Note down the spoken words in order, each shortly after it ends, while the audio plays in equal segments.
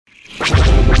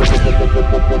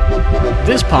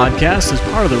This podcast is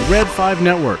part of the Red 5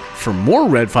 Network. For more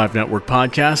Red 5 Network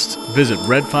podcasts, visit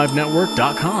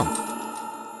red5network.com.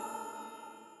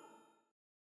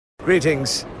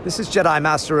 Greetings, this is Jedi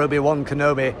Master Obi-Wan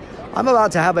Kenobi. I'm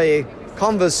about to have a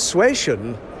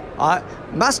conversation.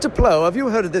 Master Plo, have you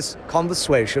heard of this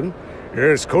conversation?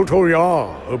 Yes, Koto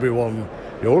Ya, Obi-Wan.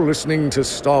 You're listening to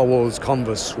Star Wars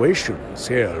Conversations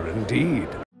here, indeed.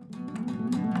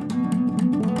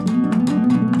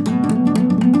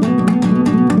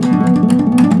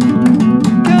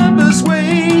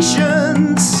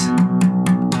 Conversations.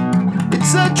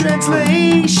 It's a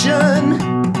translation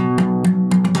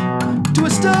to a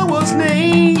Star Wars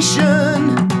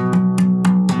nation.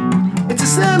 It's a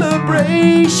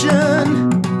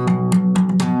celebration.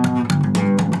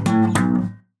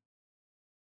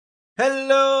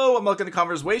 Hello and welcome to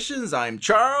Conversations. I'm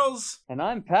Charles. And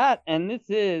I'm Pat, and this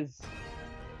is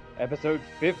episode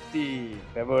 50,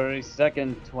 February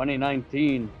 2nd,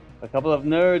 2019. A couple of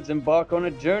nerds embark on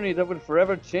a journey that would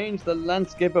forever change the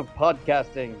landscape of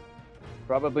podcasting.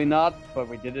 Probably not, but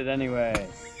we did it anyway.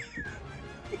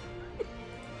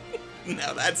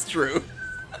 Now that's true.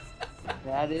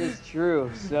 That is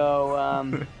true.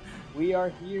 So, we are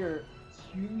here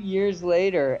 2 years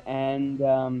later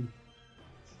and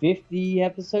 50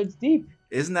 episodes deep.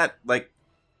 Isn't that,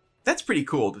 that's pretty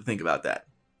cool to think about that.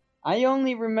 I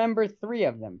only remember 3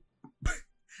 of them.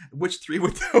 Which 3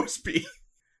 would those be?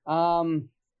 The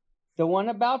one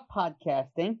about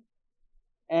podcasting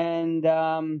and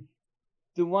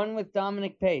the one with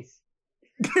Dominic Pace.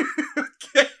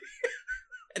 Okay.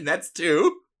 And that's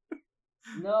 2?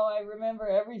 No, I remember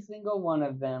every single one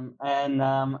of them, and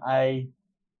I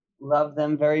love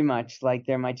them very much, like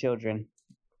they're my children.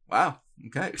 Wow.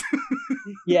 Okay.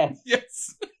 Yes.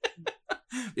 Yes.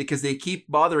 Because they keep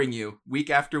bothering you week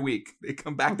after week. They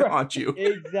come back to haunt you.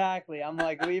 Exactly. I'm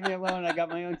like, leave me alone. I got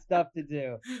my own stuff to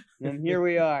do. And here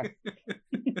we are.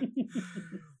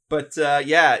 But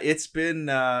yeah, it's been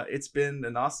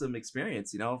an awesome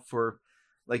experience, for,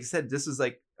 like I said, this is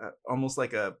almost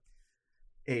like a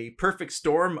perfect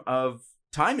storm of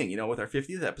timing, with our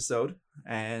 50th episode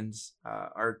and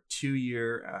our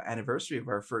 2-year anniversary of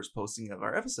our first posting of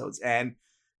our episodes. And,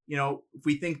 if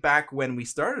we think back when we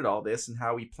started all this and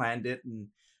how we planned it, and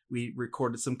we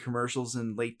recorded some commercials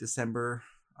in late December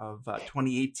of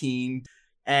 2018,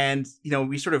 and,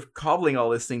 we sort of cobbling all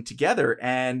this thing together,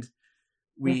 and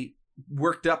we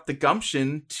worked up the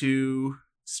gumption to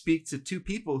speak to 2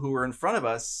 people who were in front of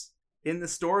us in the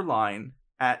store line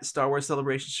at Star Wars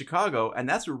Celebration Chicago. And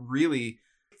that's what really,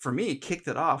 for me, kicked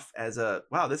it off as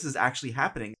wow, this is actually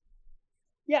happening.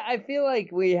 Yeah, I feel like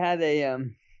we had a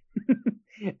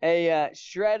a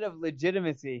shred of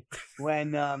legitimacy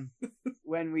when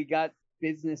we got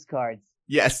business cards.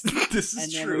 Yes, this is true.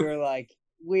 And then true. we were like,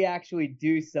 we actually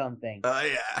do something. Oh,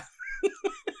 yeah.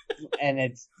 And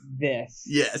it's this.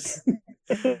 Yes.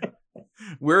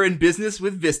 We're in business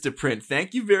with Vistaprint.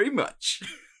 Thank you very much.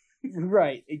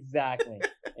 Right, exactly.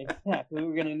 Exactly.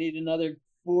 We're going to need another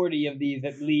 40 of these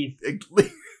at least.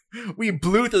 We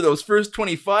blew through those first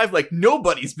 25 like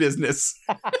nobody's business.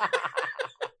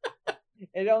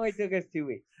 It only took us 2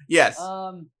 weeks. Yes.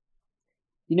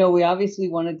 We obviously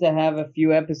wanted to have a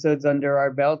few episodes under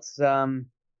our belts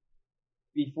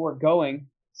before going,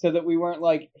 so that we weren't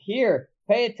like, here,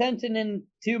 pay attention in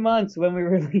 2 months when we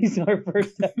release our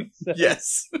first episode.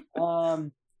 Yes.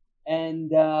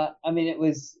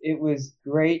 It was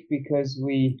great because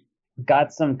we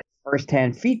got some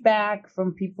firsthand feedback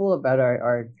from people about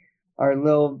our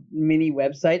little mini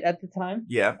website at the time.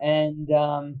 Yeah.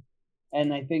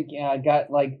 And I think I got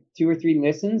 2 or 3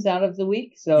 listens out of the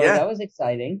week, so that was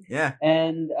exciting. Yeah.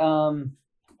 And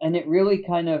it really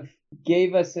kind of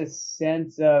gave us a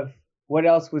sense of what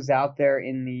else was out there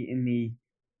in the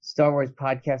Star Wars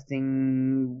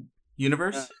podcasting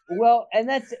universe. That's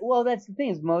the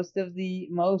thing, is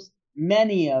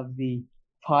many of the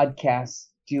podcasts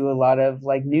do a lot of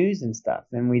news and stuff,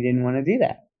 and we didn't want to do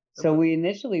that. So we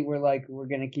initially were like, we're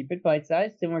going to keep it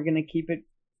bite-sized, and we're going to keep it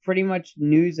pretty much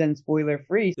news and spoiler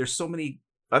free. There's so many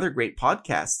other great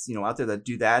podcasts, out there that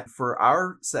do that. For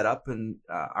our setup and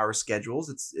our schedules,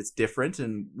 it's different,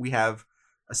 and we have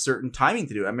a certain timing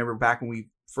to do. I remember back when we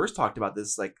first talked about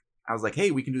this, I was like,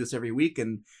 hey, we can do this every week,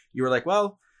 and you were like,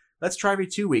 well, let's try every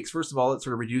 2 weeks. First of all, it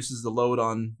sort of reduces the load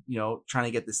on, trying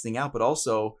to get this thing out, but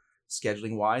also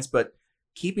scheduling wise. But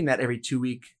keeping that every 2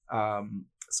 week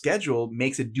schedule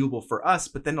makes it doable for us,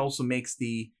 but then also makes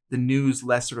the news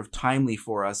less sort of timely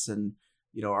for us. And,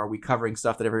 are we covering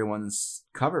stuff that everyone's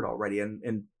covered already,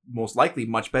 and most likely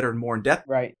much better and more in depth?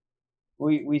 Right.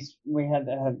 We had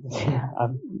a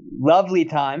lovely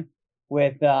time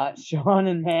with Sean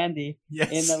and Mandy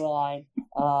Yes. in the line,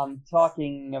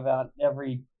 talking about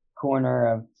every corner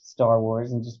of Star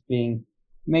Wars and just being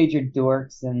major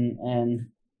dorks and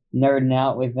nerding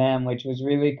out with them, which was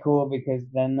really cool because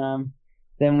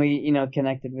then we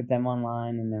connected with them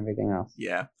online and everything else.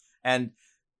 Yeah. And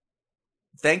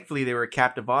thankfully they were a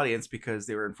captive audience because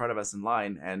they were in front of us in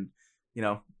line, and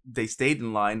they stayed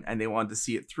in line and they wanted to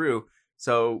see it through.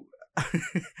 So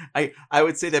I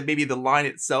would say that maybe the line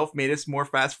itself made us more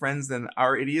fast friends than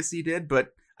our idiocy did,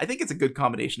 but I think it's a good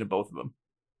combination of both of them.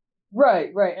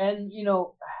 Right. And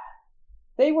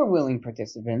they were willing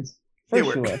participants for They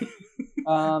were. sure.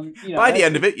 By the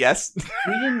end of it, yes.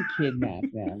 We didn't kidnap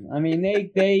them. I mean,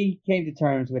 they came to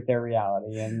terms with their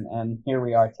reality, and here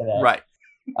we are today. Right.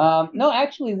 No,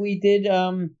 actually, we did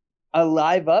a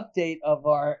live update of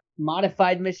our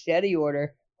modified machete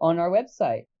order on our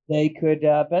website. They could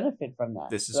benefit from that.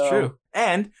 This is true.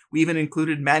 And we even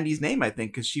included Mandy's name, I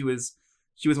think, because she was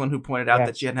one who pointed out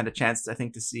that she hadn't had a chance, I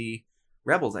think, to see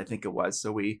Rebels, I think it was.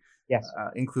 So we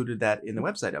included that in the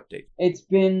website update. It's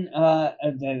been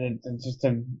just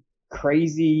a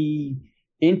crazy,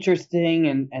 interesting,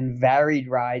 and varied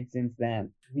ride since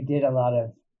then. We did a lot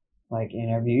of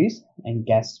interviews and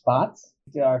guest spots.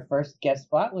 Our first guest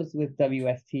spot was with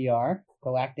WSTR,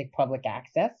 Galactic Public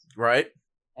Access. Right.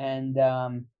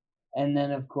 And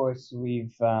then, of course,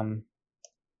 we've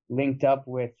linked up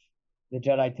with the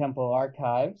Jedi Temple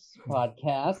Archives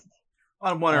podcast.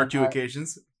 On one or two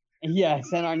occasions.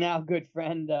 Yes, and our now good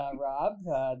friend Rob,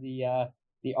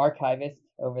 the archivist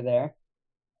over there.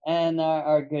 And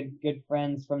our good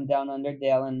friends from Down Under,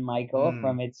 Dale and Michael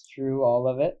from It's True, all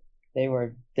of it.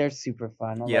 They're super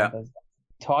fun. I love those guys.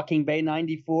 Talking Bay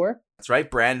 94. That's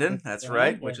right, Brandon. That's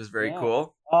right, which is very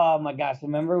cool. Oh my gosh,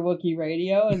 remember Wookiee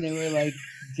Radio? And they were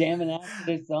jamming out to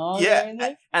their song. Yeah,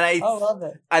 and I love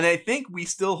it. And I think we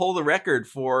still hold a record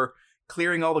for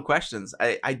clearing all the questions.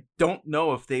 I don't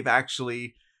know if they've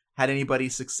actually had anybody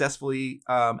successfully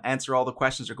answer all the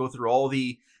questions or go through all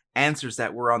the answers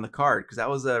that were on the card, because that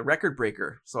was a record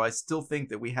breaker. So I still think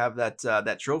that we have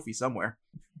that trophy somewhere.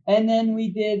 And then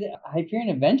we did Hyperion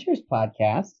Adventures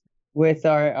podcast with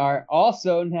our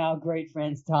also now great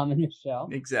friends Tom and Michelle.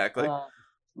 Exactly.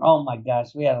 Oh my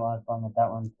gosh, we had a lot of fun with that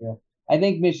one too. I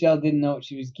think Michelle didn't know what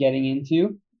she was getting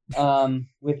into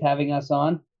with having us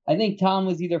on. I think Tom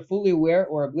was either fully aware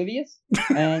or oblivious,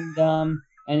 and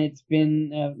it's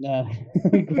been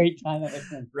a great time ever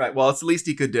since. Right. Well, it's the least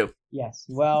he could do. Yes.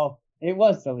 Well, it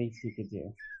was the least he could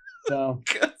do. So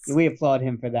we applaud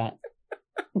him for that.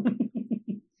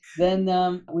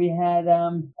 Then we had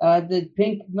the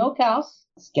Pink Milk House,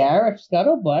 Scarif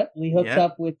Scuttlebutt. We hooked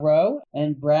up with Ro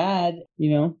and Brad,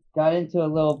 got into a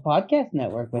little podcast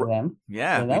network with them.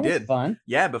 Yeah, so that was fun.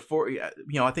 Yeah, before,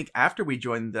 I think after we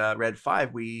joined Red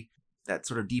 5, that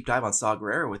sort of deep dive on Saw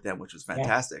Gerrera with them, which was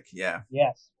fantastic. Yes. Yeah.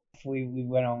 Yes. We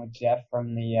went on with Jeff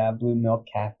from the Blue Milk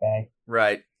Cafe.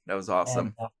 Right. That was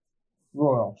awesome. And,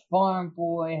 Royal Farm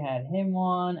Boy had him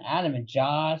on. Adam and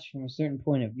Josh from A Certain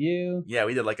Point of View. Yeah,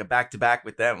 we did a back-to-back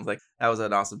with them. It was that was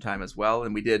an awesome time as well.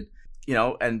 And we did,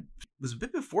 and it was a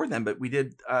bit before then, but we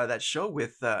did that show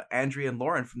with Andrea and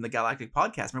Lauren from the Galactic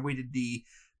Podcast. Remember we did the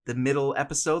middle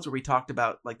episodes where we talked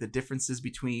about the differences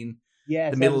between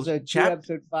the middle chapter,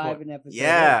 episode 5 and episode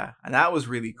 8. And that was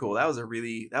really cool. That was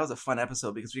a fun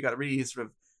episode because we got to really sort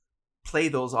of play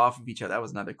those off of each other. That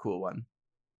was another cool one.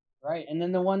 Right, and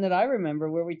then the one that I remember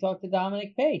where we talked to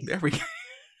Dominic Pace. There we go.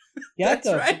 That's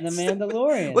right. From The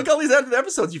Mandalorian. Look at all these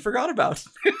episodes you forgot about.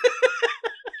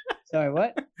 Sorry,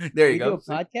 what? There you go. Do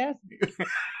a podcast?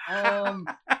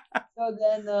 So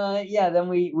then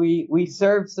we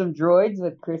served some droids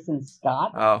with Chris and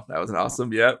Scott. Oh, that was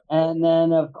awesome. Yep. And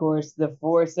then, of course, the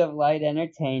Force of Light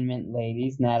Entertainment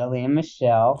ladies, Natalie and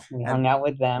Michelle. We hung out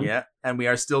with them. Yeah, and we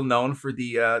are still known for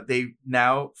they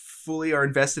now fully are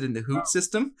invested in the Hoot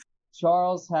system.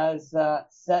 Charles has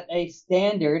set a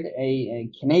standard, a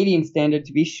Canadian standard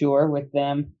to be sure, with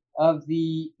them of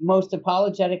the most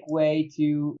apologetic way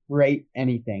to rate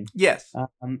anything. Yes.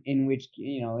 In which,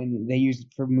 they use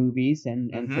it for movies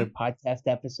and for podcast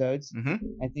episodes.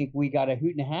 Mm-hmm. I think we got a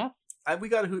 1.5. We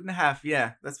got a 1.5.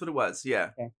 Yeah, that's what it was.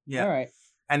 Yeah. Okay. Yeah. All right.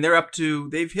 And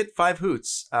they've hit 5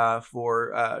 hoots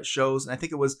for shows. And I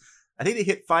think they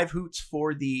hit 5 hoots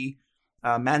for the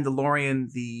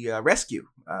Mandalorian, the rescue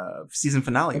season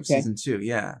finale of season 2.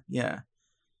 Yeah. Yeah.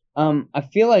 I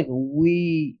feel like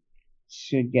we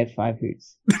should get 5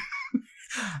 hoots.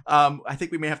 I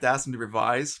think we may have to ask them to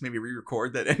revise, maybe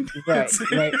re-record that end.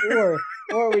 Right.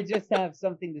 Or we just have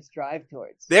something to strive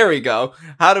towards. There we go.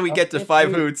 How do we get to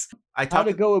 5 hoots? How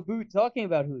to go a boot talking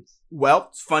about hoots. Well,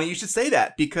 it's funny you should say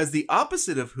that, because the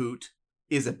opposite of hoot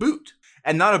is a boot,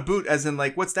 and not a boot as in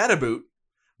like, what's that a boot,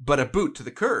 but a boot to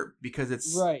the curb, because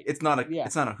it's Right. it's not a Yeah.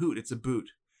 it's not a hoot, it's a boot.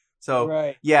 So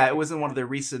Right. yeah, it was in one of the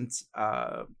recent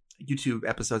YouTube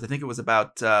episodes. I think it was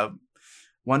about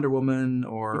Wonder Woman,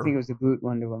 or I think it was a boot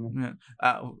Wonder Woman.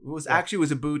 it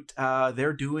was about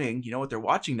they're doing, you know what they're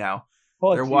watching now?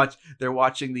 Oh, They're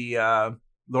watching the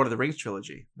Lord of the Rings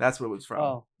trilogy. That's what it was from.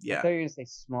 Oh, I yeah. thought you were gonna say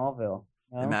Smallville.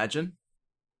 No? Imagine.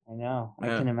 I know.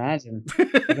 Yeah. I can imagine.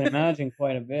 I can imagine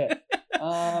quite a bit.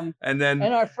 And then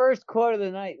And our first quote of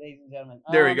the night, ladies and gentlemen.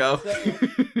 there we go. So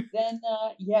then,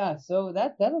 so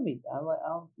that'll be.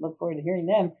 I'll look forward to hearing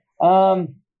them.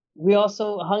 We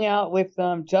also hung out with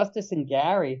Justice and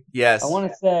Gary. Yes. I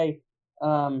want to say,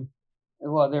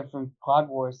 well, they're from Pod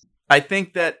Wars. I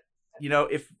think that, you know,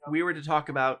 if we were to talk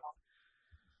about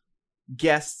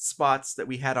guest spots that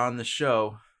we had on the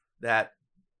show that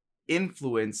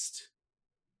influenced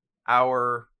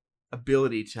our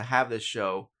ability to have this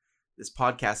show, this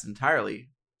podcast entirely,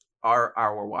 are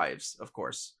our wives, of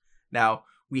course. Now,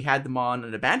 we had them on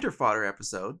in a banter fodder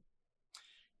episode,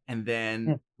 and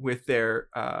then with their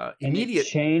immediate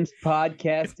changed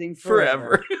podcasting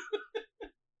forever.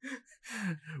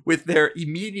 With their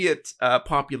immediate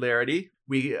popularity,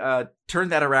 we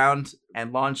turned that around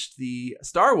and launched the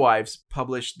Star Wives,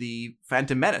 published the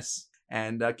Phantom Menace,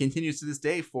 and continues to this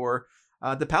day for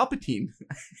the Palpatine,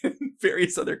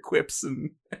 various other quips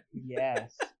and.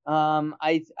 Yes.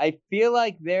 I feel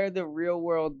like they're the real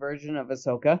world version of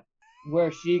Ahsoka,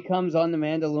 where she comes on The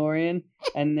Mandalorian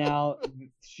and now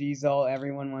she's all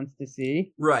everyone wants to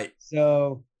see. Right.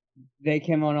 So they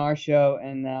came on our show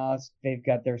and now they've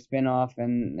got their spin-off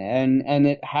and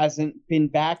it hasn't been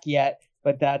back yet,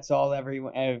 but that's all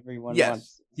everyone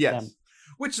wants. Yes. Them.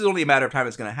 Which is only a matter of time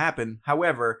it's going to happen.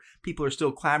 However, people are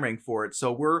still clamoring for it.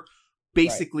 So we're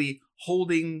basically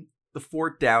holding the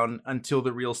fort down until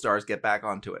the real stars get back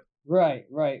onto it. Right.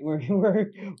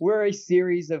 We're a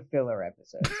series of filler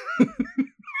episodes.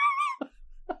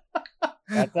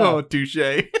 Oh,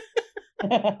 touche.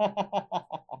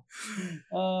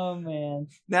 Oh man.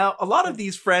 Now, a lot of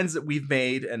these friends that we've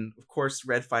made, and of course,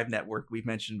 Red 5 Network, we've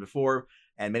mentioned before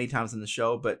and many times in the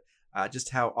show, but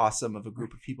just how awesome of a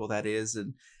group of people that is.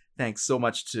 And thanks so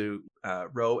much to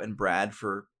Ro and Brad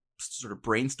for sort of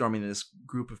brainstorming this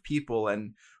group of people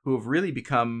and who have really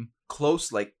become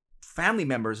close, like family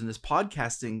members in this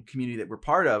podcasting community that we're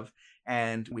part of.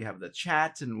 And we have the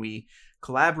chat and we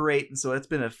collaborate. And so it's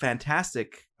been a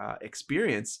fantastic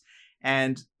experience.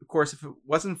 And of course, if it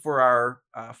wasn't for our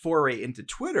foray into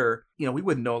Twitter, you know, we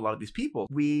wouldn't know a lot of these people.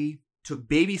 We took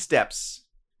baby steps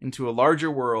into a larger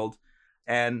world.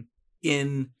 And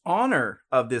in honor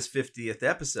of this 50th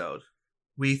episode,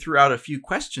 we threw out a few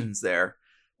questions there.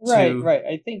 Right.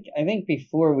 I think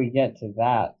before we get to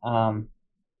that,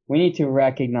 we need to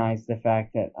recognize the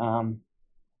fact that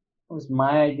it was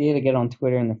my idea to get on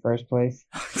Twitter in the first place.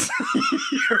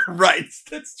 You're right.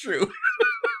 That's true.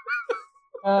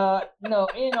 No,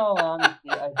 in all honesty,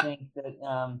 I think that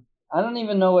I don't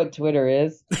even know what Twitter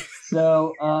is.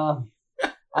 So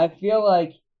I feel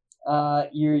like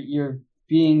you're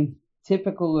being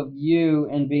typical of you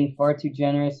and being far too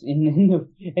generous in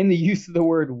the use of the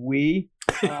word we.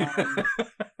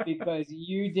 Because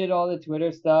you did all the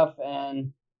Twitter stuff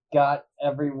and got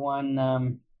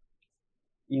everyone,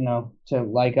 to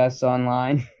like us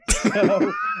online.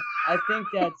 So I think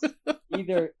that's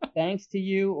either thanks to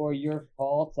you or your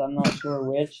fault. I'm not sure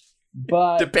which,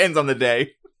 but depends on the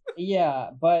day.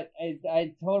 Yeah, but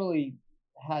I totally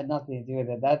had nothing to do with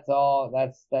it. That's all.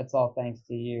 That's all thanks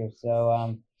to you.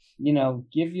 So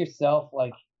give yourself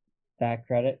like that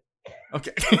credit.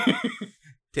 Okay.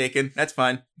 Taken. That's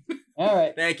fine. All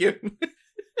right. Thank you.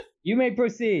 You may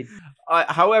proceed.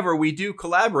 However, we do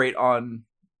collaborate on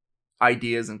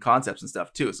ideas and concepts and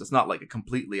stuff too. So it's not like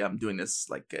I'm doing this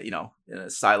like, in a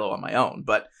silo on my own.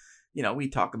 But, we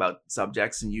talk about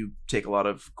subjects and you take a lot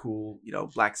of cool,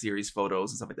 Black Series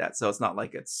photos and stuff like that. So it's not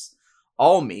like it's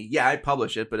all me. Yeah, I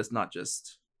publish it, but it's not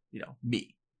just,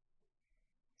 me.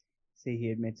 See, he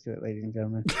admits to it, ladies and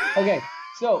gentlemen. Okay.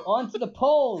 So on to the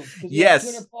polls. Yes.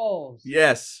 Twitter polls.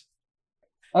 Yes.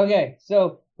 Okay,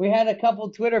 so we had a couple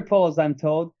Twitter polls, I'm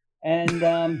told,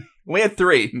 and we had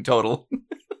 3 in total.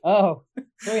 Oh,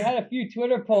 so we had a few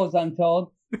Twitter polls, I'm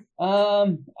told.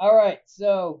 All right,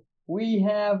 so we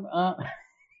have. I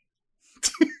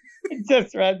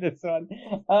just read this one.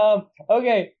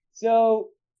 Okay,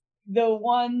 so the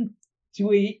one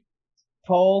tweet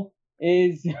poll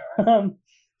is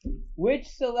which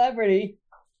celebrity,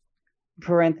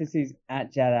 parentheses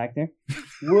at Jad Actor,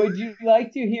 would you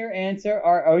like to hear answer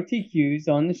our OTQs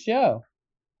on the show?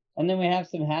 And then we have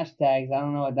some hashtags. I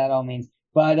don't know what that all means.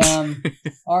 But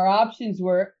our options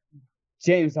were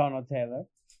James Arnold Taylor,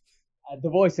 the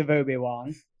voice of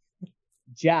Obi-Wan,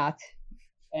 Jat,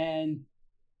 and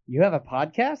you have a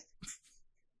podcast?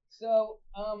 So,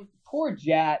 poor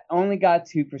Jat only got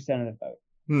 2% of the vote.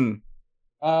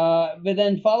 But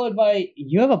then followed by,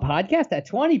 you have a podcast at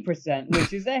 20%,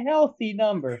 which is a healthy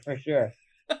number for sure.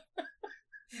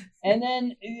 And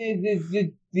then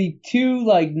the two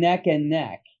like neck and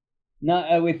neck,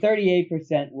 not with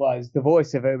 38% was the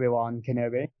voice of Obi-Wan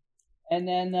Kenobi, and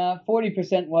then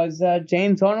 40% was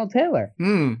James Arnold Taylor.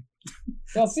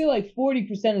 So I feel like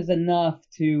 40% is enough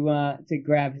to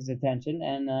grab his attention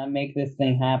and make this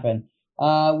thing happen.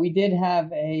 We did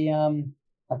have a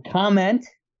comment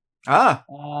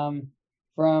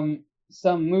from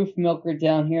some moof milker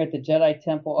down here at the Jedi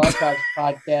Temple Archives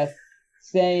podcast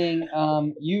saying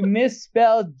you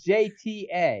misspelled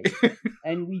JTA.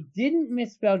 And we didn't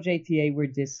misspell JTA, we're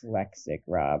dyslexic,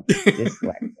 Rob.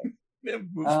 Dyslexic.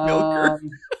 Moof milker.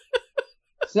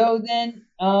 So then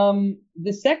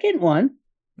the second one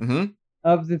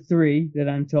of the three that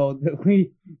I'm told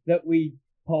that we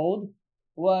polled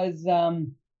was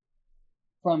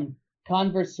from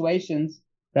Conversations.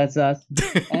 That's us.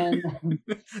 And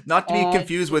not to be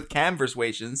confused with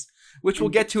Conversations, which we'll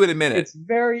get to in a minute. It's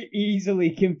very easily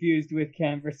confused with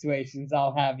Conversations,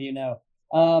 I'll have you know.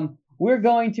 We're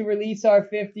going to release our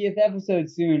 50th episode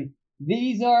soon.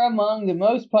 These are among the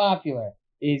most popular.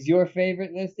 Is your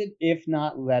favorite listed? If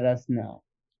not, let us know.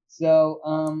 So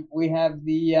we have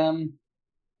the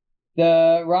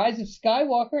Rise of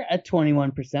Skywalker at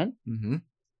 21%. And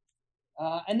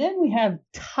then we have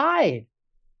tied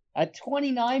at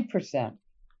 29%.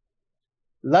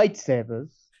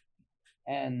 Lightsabers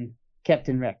and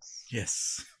Captain Rex.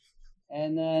 Yes.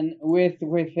 And then with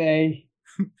an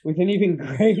even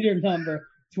greater number,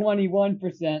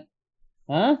 21%.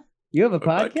 Huh? You have a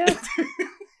podcast?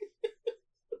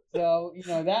 So, you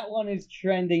know, that one is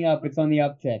trending up. It's on the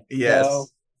uptick. Yes. So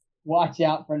watch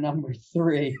out for number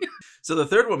 3. So the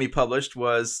third one we published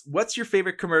was, what's your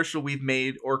favorite commercial we've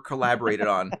made or collaborated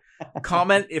on?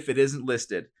 Comment if it isn't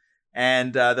listed.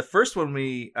 And the first one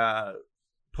we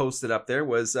posted up there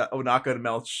was Onaka and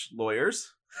Melch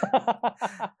Lawyers.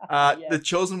 Yes. The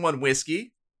Chosen One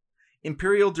Whiskey.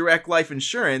 Imperial Direct Life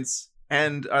Insurance.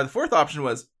 And the fourth option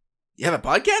was, you have a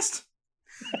podcast?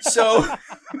 So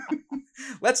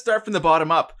let's start from the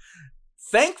bottom up.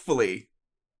 Thankfully,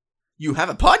 you have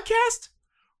a podcast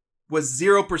was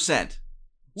 0%.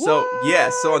 So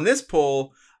yes, so on this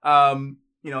poll,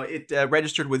 it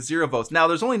registered with 0 votes. Now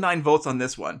there's only 9 votes on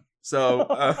this one, so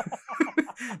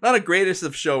not a greatest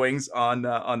of showings on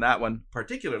that one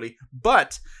particularly.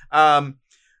 But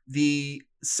the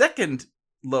second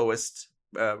lowest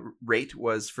rate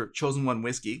was for Chosen One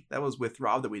Whiskey. That was with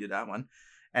Rob that we did that one.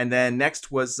 And then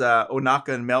next was Onaka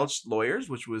and Melch Lawyers,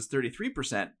 which was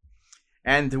 33%.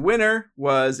 And the winner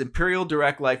was Imperial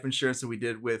Direct Life Insurance that we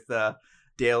did with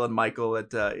Dale and Michael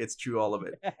at It's True All of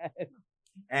It.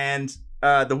 And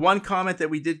the one comment that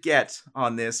we did get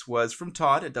on this was from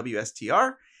Todd at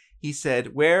WSTR. He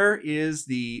said, where is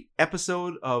the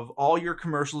episode of all your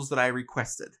commercials that I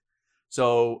requested?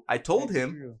 So I told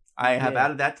him I have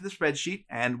added that to the spreadsheet,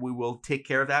 and we will take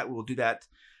care of that. We'll do that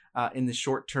in the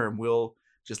short term. We'll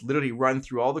just literally run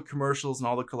through all the commercials and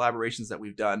all the collaborations that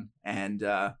we've done, and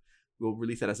we'll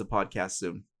release that as a podcast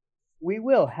soon. We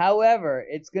will. However,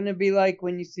 it's going to be like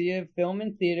when you see a film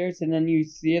in theaters and then you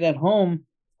see it at home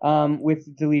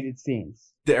with deleted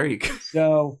scenes. There you go.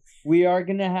 So we are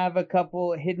going to have a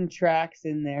couple hidden tracks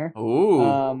in there.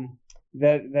 Ooh.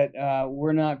 That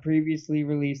were not previously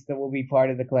released that will be part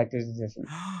of the collector's edition.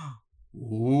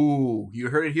 Ooh, you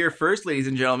heard it here first, ladies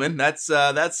and gentlemen. That's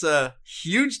a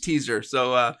huge teaser.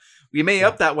 So we may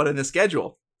up that one in the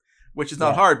schedule, which is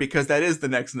not hard because that is the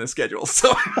next in the schedule.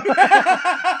 So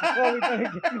well,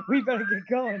 we better get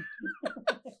going.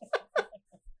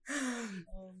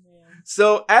 Oh man.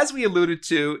 So as we alluded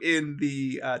to in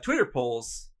the Twitter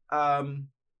polls,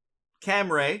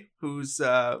 Cam Ray, who's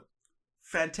a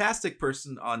fantastic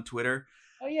person on Twitter.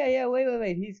 Oh yeah.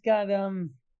 Wait. He's got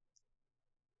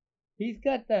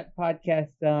that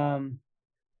podcast.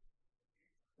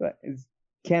 What is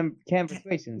Cam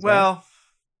Persuasions? Well, right?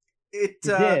 it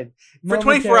did for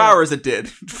 24 hours. It did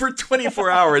for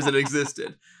 24 hours. It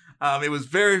existed. It was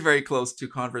very, very close to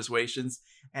Conversations,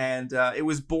 and it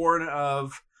was born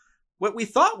of what we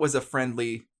thought was a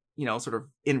friendly, sort of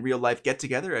in real life get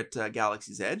together at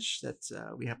Galaxy's Edge that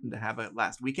we happened to have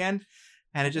last weekend,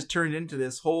 and it just turned into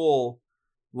this whole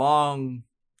long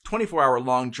 24-hour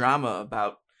long drama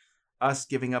about us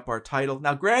giving up our title.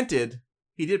 Now, granted,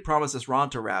 he did promise us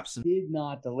Ronto Wraps. Did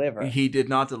not deliver. He did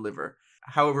not deliver.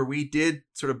 However, we did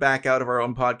sort of back out of our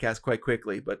own podcast quite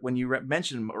quickly. But when you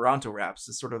mentioned Moronto Raps,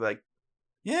 it's sort of like,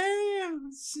 yeah,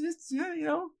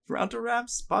 Toronto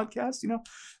Raps podcast,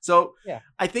 So Yeah.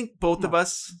 I think both of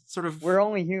us sort of... We're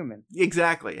only human.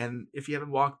 Exactly. And if you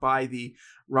haven't walked by the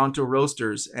Ronto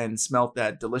Roasters and smelt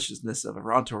that deliciousness of a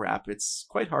Ronto Rap, it's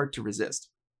quite hard to resist.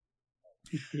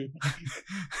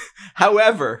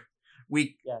 However,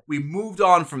 we moved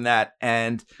on from that,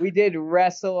 and we did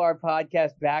wrestle our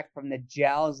podcast back from the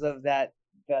jowls of that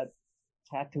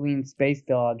Tatooine space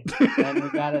dog, and we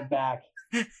got it back.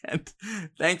 And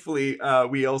thankfully,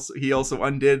 he also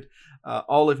undid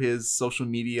all of his social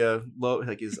media,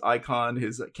 like his icon,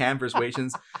 his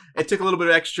Canversations. It took a little bit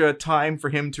of extra time for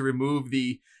him to remove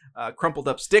the crumpled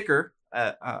up sticker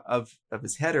of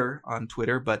his header on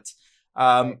Twitter, but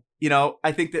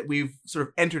I think that we've sort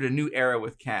of entered a new era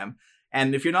with Cam.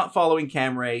 And if you're not following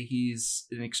Cam Ray, he's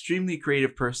an extremely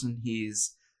creative person.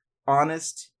 He's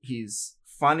honest. He's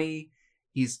funny.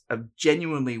 He's a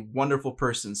genuinely wonderful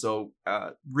person. So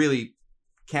really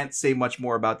can't say much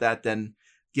more about that than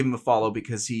give him a follow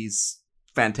because he's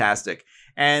fantastic.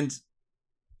 And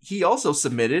he also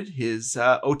submitted his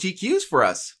OTQs for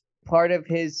us. Part of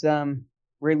his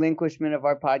relinquishment of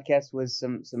our podcast was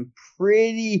some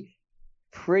pretty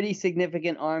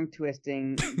significant arm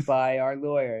twisting by our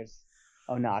lawyers,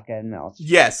 Onaka and Melch.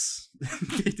 Yes,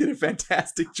 they did a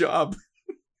fantastic job.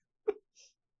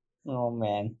 Oh,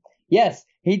 man. Yes,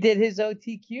 he did his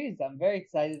OTQs. I'm very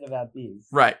excited about these.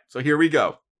 Right, so here we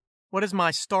go. What is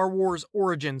my Star Wars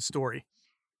origin story?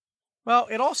 Well,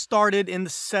 it all started in the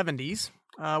 70s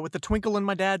with the twinkle in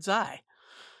my dad's eye.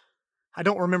 I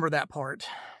don't remember that part.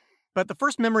 But the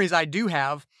first memories I do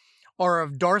have are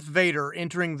of Darth Vader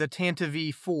entering the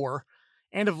Tantive 4,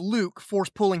 and of Luke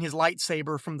force-pulling his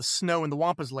lightsaber from the snow in the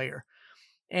Wampa's lair,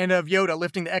 and of Yoda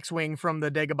lifting the X-Wing from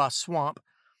the Dagobah swamp.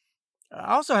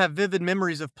 I also have vivid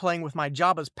memories of playing with my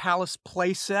Jabba's Palace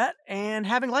playset and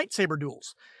having lightsaber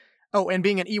duels. Oh, and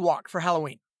being an Ewok for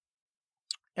Halloween.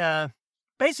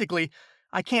 Basically,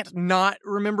 I can't not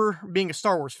remember being a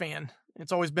Star Wars fan.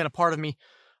 It's always been a part of me.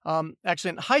 Actually,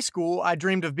 in high school, I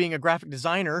dreamed of being a graphic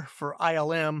designer for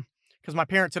ILM because my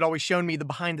parents had always shown me the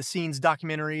behind-the-scenes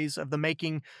documentaries of the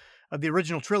making of the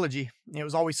original trilogy. It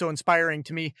was always so inspiring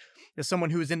to me as someone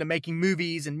who was into making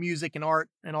movies and music and art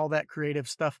and all that creative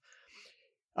stuff.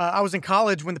 I was in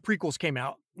college when the prequels came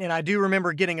out, and I do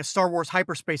remember getting a Star Wars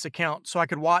Hyperspace account so I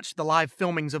could watch the live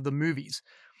filmings of the movies.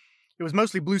 It was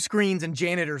mostly blue screens and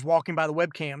janitors walking by the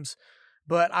webcams,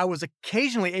 but I was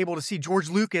occasionally able to see George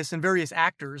Lucas and various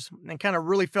actors and kind of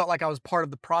really felt like I was part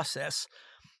of the process.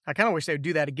 I kind of wish they would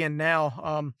do that again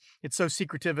now. It's so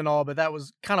secretive and all, but that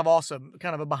was kind of awesome.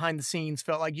 Kind of a behind the scenes,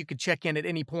 felt like you could check in at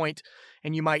any point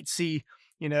and you might see,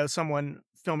 someone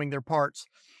filming their parts.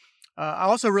 I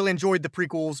also really enjoyed the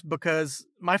prequels because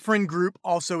my friend group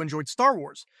also enjoyed Star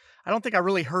Wars. I don't think I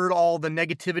really heard all the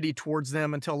negativity towards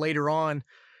them until later on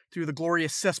through the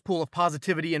glorious cesspool of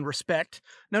positivity and respect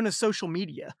known as social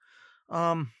media.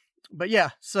 But yeah,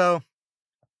 so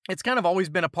it's kind of always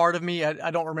been a part of me. I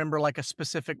don't remember like a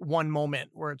specific one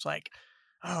moment where it's like,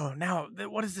 oh, now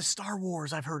what is this Star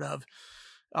Wars I've heard of?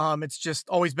 It's just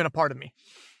always been a part of me.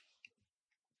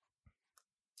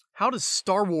 How does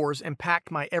Star Wars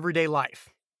impact my everyday life?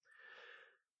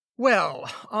 Well,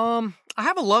 I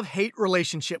have a love-hate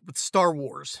relationship with Star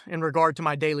Wars in regard to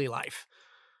my daily life.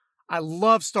 I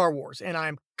love Star Wars, and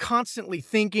I'm constantly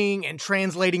thinking and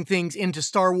translating things into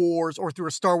Star Wars or through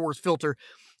a Star Wars filter.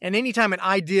 And anytime an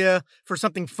idea for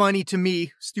something funny to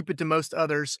me, stupid to most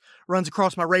others, runs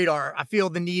across my radar, I feel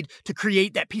the need to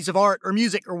create that piece of art or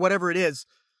music or whatever it is,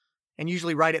 and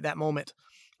usually right at that moment.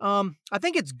 I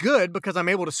think it's good because I'm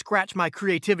able to scratch my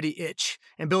creativity itch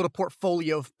and build a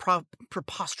portfolio of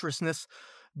preposterousness.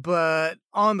 But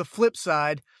on the flip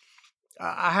side,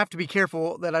 I have to be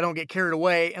careful that I don't get carried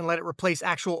away and let it replace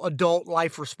actual adult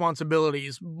life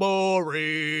responsibilities.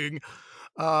 Boring.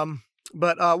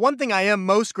 But one thing I am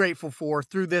most grateful for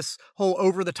through this whole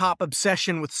over-the-top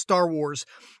obsession with Star Wars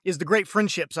is the great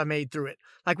friendships I made through it.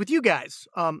 Like with you guys.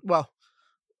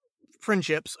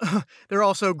 Friendships. They're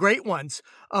also great ones.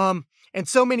 And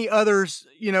so many others,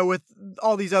 with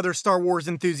all these other Star Wars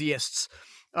enthusiasts.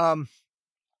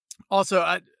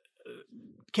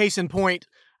 Case in point,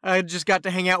 I just got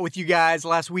to hang out with you guys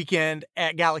last weekend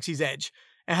at Galaxy's Edge.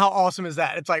 And how awesome is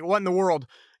that? It's like, what in the world?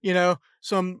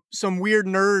 Some weird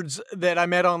nerds that I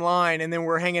met online, and then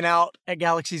we're hanging out at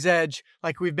Galaxy's Edge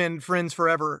like we've been friends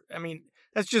forever. I mean,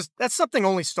 that's something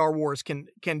only Star Wars can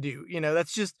do.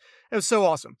 It was so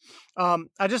awesome.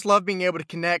 I just love being able to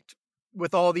connect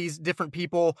with all these different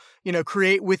people,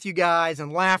 create with you guys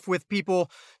and laugh with people,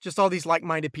 just all these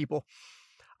like-minded people.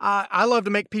 I love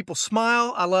to make people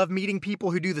smile. I love meeting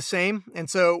people who do the same. And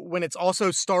so when it's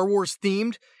also Star Wars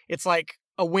themed, it's like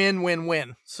a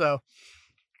win-win-win. So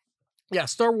yeah,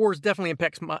 Star Wars definitely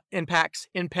impacts.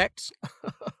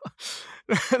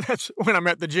 That's when I'm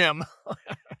at the gym.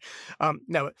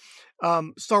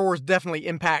 Star Wars definitely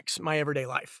impacts my everyday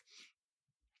life.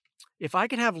 If I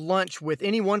could have lunch with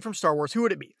anyone from Star Wars, who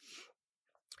would it be?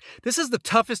 This is the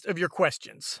toughest of your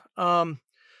questions.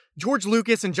 George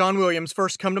Lucas and John Williams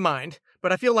first come to mind,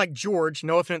 but I feel like George,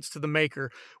 no offense to the maker,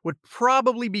 would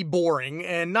probably be boring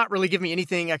and not really give me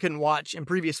anything I couldn't watch in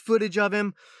previous footage of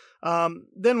him.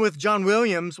 Then with John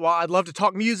Williams, while I'd love to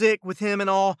talk music with him and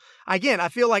all, again, I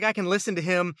feel like I can listen to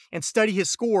him and study his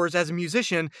scores as a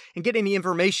musician and get any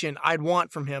information I'd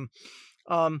want from him.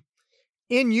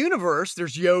 In universe,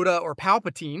 there's Yoda or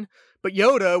Palpatine, but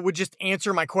Yoda would just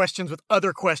answer my questions with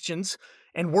other questions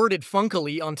and worded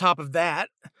funkily on top of that.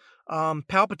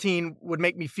 Palpatine would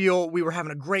make me feel we were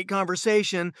having a great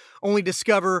conversation, only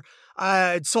discover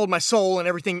I'd sold my soul and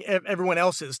everyone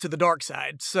else's to the dark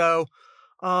side. So,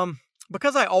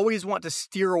 because I always want to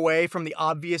steer away from the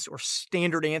obvious or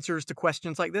standard answers to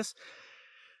questions like this,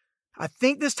 I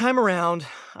think this time around,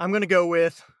 I'm going to go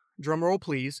with, drumroll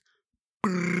please,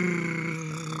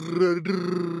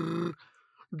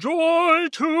 joy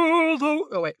to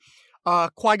the...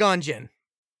 Qui-Gon Jinn.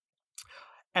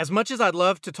 As much as I'd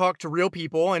love to talk to real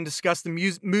people and discuss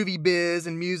the movie biz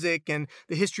and music and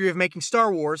the history of making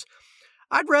Star Wars,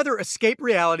 I'd rather escape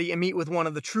reality and meet with one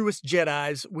of the truest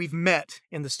Jedis we've met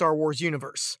in the Star Wars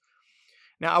universe.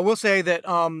 Now, I will say that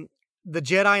the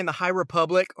Jedi in the High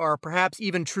Republic are perhaps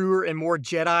even truer and more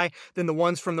Jedi than the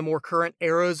ones from the more current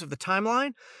eras of the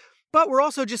timeline, but we're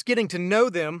also just getting to know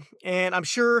them, and I'm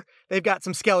sure they've got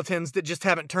some skeletons that just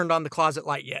haven't turned on the closet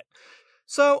light yet.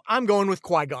 So I'm going with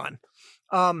Qui-Gon.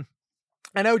 I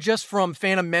know just from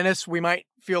Phantom Menace, we might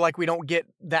feel like we don't get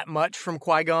that much from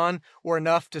Qui-Gon or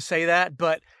enough to say that,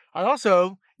 but I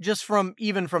also, just from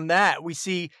that, we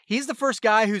see he's the first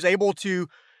guy who's able to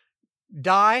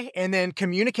die and then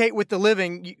communicate with the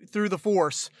living through the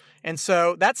Force. And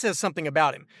so that says something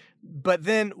about him. But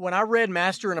then when I read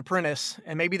Master and Apprentice,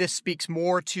 and maybe this speaks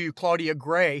more to Claudia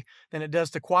Gray than it does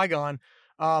to Qui-Gon,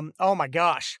 oh my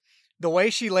gosh, the way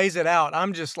she lays it out,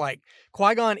 I'm just like,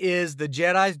 Qui-Gon is the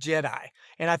Jedi's Jedi.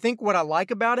 And I think what I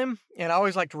like about him, and I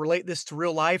always like to relate this to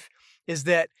real life, is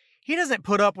that he doesn't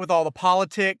put up with all the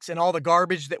politics and all the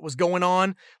garbage that was going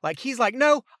on. Like, he's like,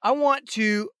 no, I want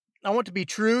to be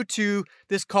true to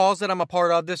this cause that I'm a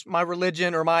part of, my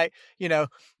religion or my,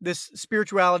 this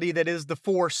spirituality that is the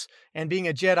Force, and being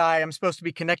a Jedi, I'm supposed to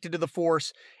be connected to the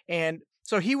Force. And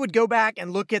so he would go back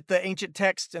and look at the ancient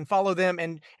texts and follow them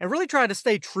and really try to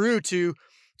stay true to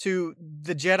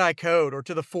the Jedi code or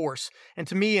to the Force. And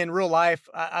to me, in real life,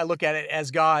 I look at it as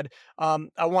God.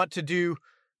 I want to do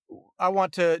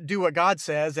what God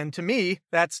says. And to me,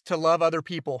 that's to love other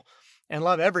people and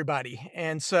love everybody.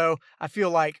 And so I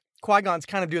feel like Qui-Gon's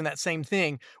kind of doing that same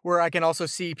thing, where I can also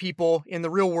see people in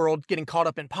the real world getting caught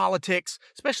up in politics,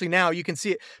 especially now. You can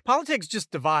see it. Politics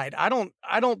just divide. I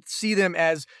don't see them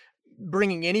as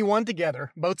bringing anyone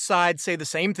together. Both sides say the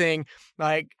same thing.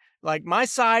 Like my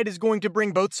side is going to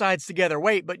bring both sides together.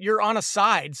 Wait, but you're on a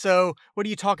side. So what are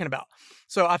you talking about?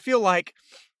 So I feel like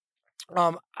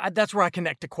that's where I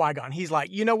connect to Qui-Gon. He's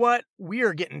like, you know what? We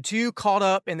are getting too caught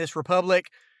up in this Republic,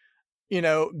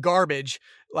 garbage.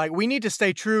 Like, we need to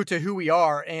stay true to who we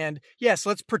are. And yes,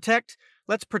 let's protect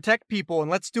people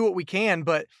and let's do what we can,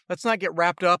 but let's not get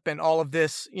wrapped up in all of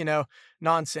this,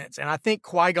 nonsense. And I think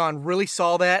Qui-Gon really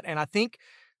saw that. And I think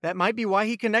that might be why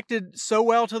he connected so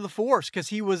well to the Force, because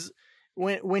he was,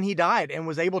 when he died and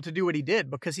was able to do what he did,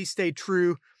 because he stayed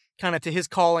true kind of to his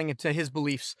calling and to his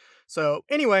beliefs. So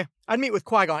anyway, I'd meet with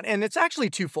Qui-Gon, and it's actually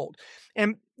twofold.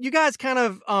 And you guys kind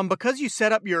of, because you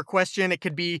set up your question, it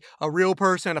could be a real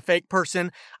person, a fake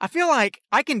person. I feel like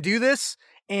I can do this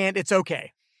and it's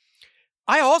okay.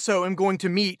 I also am going to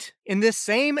meet in this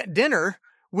same dinner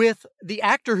with the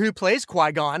actor who plays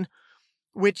Qui-Gon,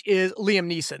 which is Liam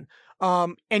Neeson.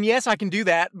 And yes, I can do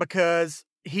that because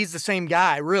he's the same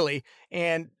guy, really.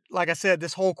 And like I said,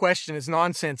 this whole question is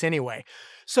nonsense anyway.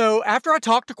 So after I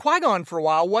talk to Qui-Gon for a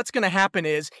while, what's going to happen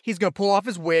is he's going to pull off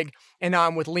his wig, and now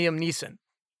I'm with Liam Neeson.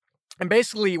 And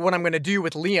basically what I'm going to do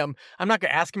with Liam, I'm not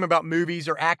going to ask him about movies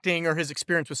or acting or his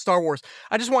experience with Star Wars.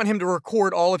 I just want him to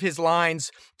record all of his lines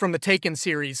from the Taken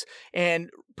series and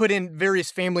put in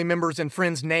various family members and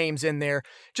friends' names in there,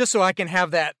 just so I can have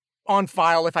that on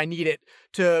file if I need it,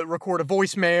 to record a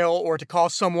voicemail or to call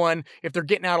someone if they're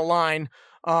getting out of line,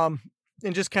 and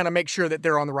just kind of make sure that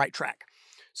they're on the right track.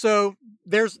 So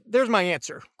there's my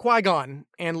answer, Qui-Gon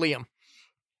and Liam.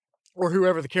 or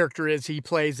whoever the character is he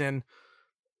plays in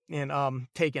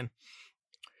Taken.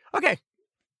 Okay.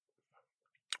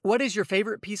 What is your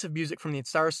favorite piece of music from the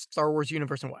entire Star Wars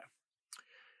universe and why?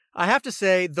 I have to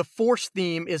say the Force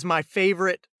theme is my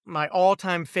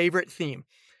all-time favorite theme.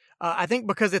 I think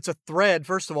because it's a thread,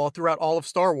 first of all, throughout all of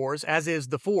Star Wars, as is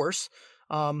the Force.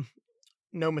 No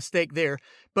mistake there.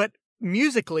 But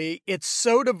musically, it's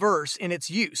so diverse in its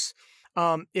use.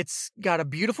 It's got a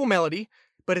beautiful melody,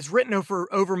 but it's written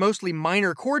over mostly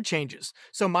minor chord changes.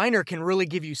 So minor can really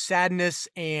give you sadness,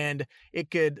 and it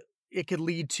could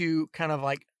lead to kind of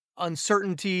like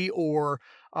uncertainty, or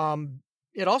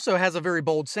it also has a very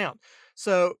bold sound.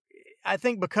 So I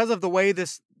think because of the way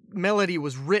this melody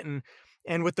was written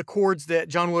and with the chords that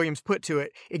John Williams put to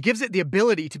it, it gives it the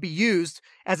ability to be used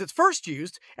as it's first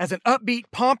used as an upbeat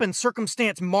pomp and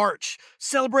circumstance march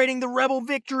celebrating the rebel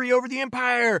victory over the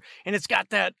Empire. And it's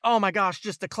got that, oh my gosh,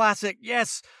 just the classic,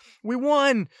 yes, we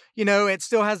won. It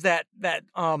still has that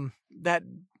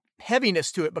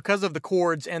heaviness to it because of the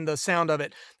chords and the sound of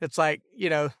it. That's like,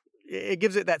 it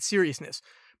gives it that seriousness.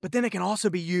 But then it can also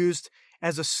be used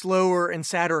as a slower and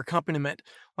sadder accompaniment.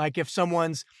 Like if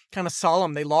someone's kind of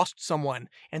solemn, they lost someone.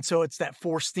 And so it's that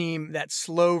Force theme, that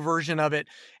slow version of it.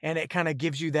 And it kind of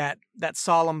gives you that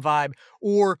solemn vibe.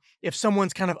 Or if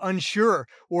someone's kind of unsure,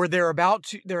 or they're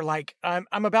like, I'm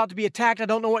about to be attacked. I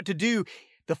don't know what to do.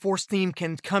 The Force theme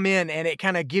can come in and it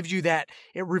kind of gives you that,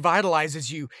 it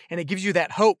revitalizes you and it gives you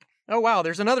that hope. Oh, wow,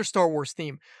 there's another Star Wars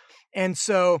theme. And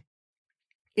so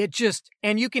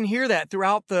and you can hear that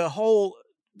throughout the whole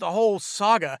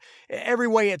saga, every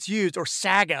way it's used, or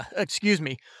saga, excuse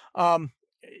me. I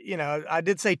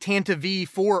did say Tantive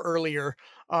 4 earlier,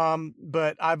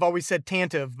 but I've always said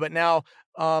Tantive, but now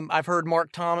I've heard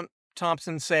Mark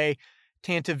Thompson say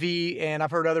Tantive, and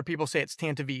I've heard other people say it's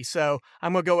Tantive. So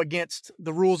I'm going to go against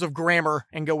the rules of grammar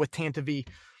and go with Tantive.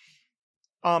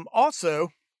 Also,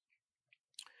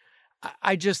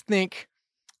 I just think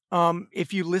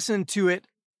if you listen to it,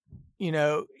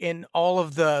 in all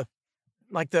of the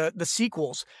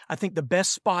sequels, I think the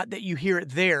best spot that you hear it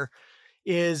there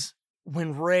is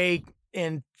when Rey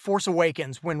in Force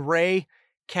Awakens, when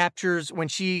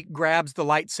she grabs the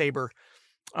lightsaber,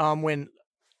 when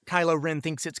Kylo Ren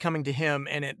thinks it's coming to him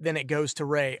and then it goes to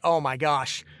Rey. Oh my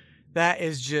gosh, that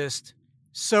is just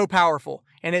so powerful.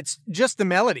 And it's just the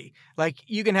melody. Like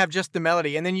you can have just the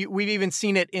melody. And then we've even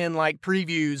seen it in like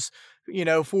previews,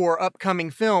 for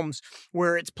upcoming films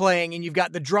where it's playing and you've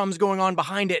got the drums going on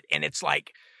behind it. And it's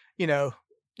like,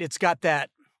 it's got that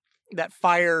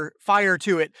fire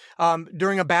to it.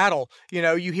 During a battle,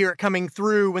 you hear it coming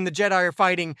through when the Jedi are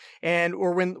fighting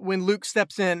or when Luke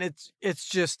steps in. It's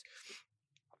just,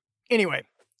 anyway,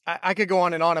 I could go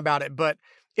on and on about it, but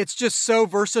it's just so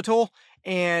versatile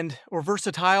or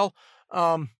versatile.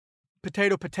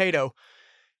 Potato.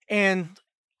 And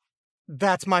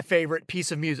that's my favorite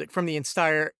piece of music from the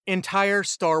entire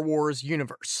Star Wars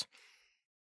universe.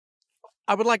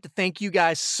 I would like to thank you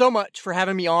guys so much for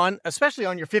having me on, especially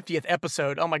on your 50th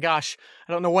episode. Oh my gosh,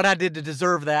 I don't know what I did to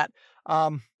deserve that.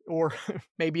 Or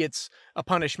maybe it's a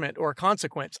punishment or a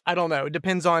consequence. I don't know. It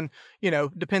depends on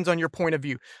your point of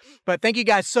view. But thank you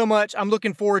guys so much. I'm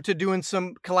looking forward to doing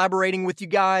some collaborating with you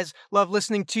guys. Love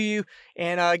listening to you.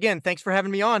 And again, thanks for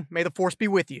having me on. May the Force be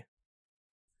with you.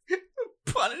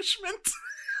 Punishment.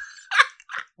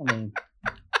 I mean,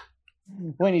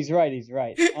 when he's right, he's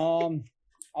right.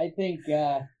 I think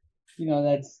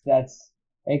that's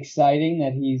exciting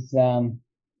that he's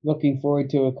looking forward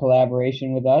to a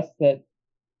collaboration with us that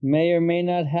may or may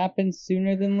not happen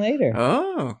sooner than later.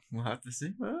 Oh, we'll have to see.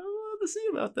 Well, we'll have to see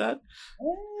about that.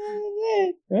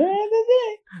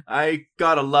 I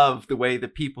gotta love the way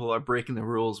that people are breaking the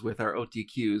rules with our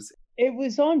OTQs. It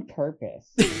was on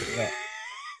purpose.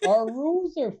 Our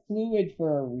rules are fluid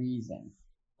for a reason.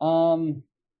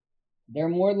 They're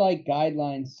more like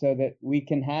guidelines so that we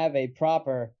can have a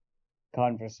proper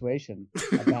conversation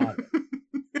about it.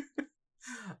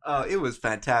 It was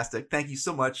fantastic. Thank you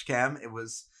so much, Cam. It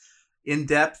was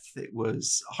in-depth. It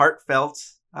was heartfelt.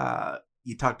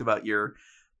 You talked about your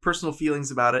personal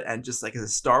feelings about it and just like as a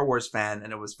Star Wars fan,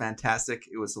 and it was fantastic.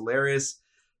 It was hilarious.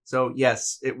 So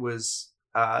yes, it was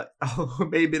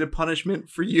maybe a punishment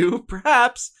for you,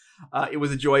 perhaps. It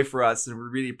was a joy for us, and we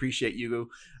really appreciate you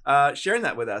sharing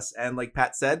that with us. And like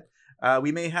Pat said,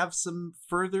 we may have some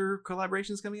further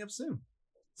collaborations coming up soon.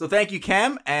 So thank you,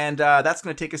 Cam, and that's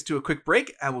going to take us to a quick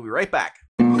break, and we'll be right back.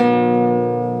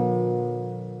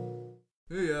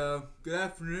 Hey, good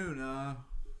afternoon.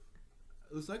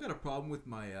 Listen, I got a problem with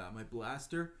my my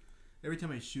blaster. Every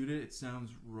time I shoot it, it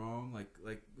sounds wrong.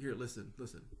 Like here, listen.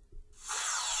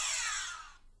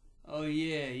 Oh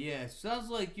yeah. Sounds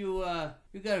like you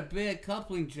got a bad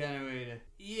coupling generator.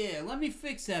 Yeah, let me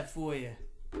fix that for you.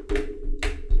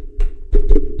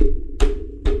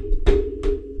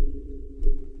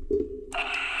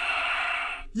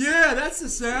 Yeah, that's the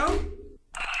sound.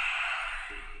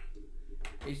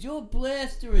 Is your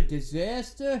blaster a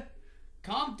disaster?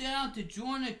 Come down to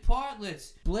Jornick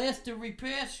Partlets Blaster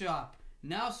Repair Shop,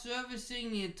 now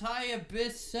servicing the entire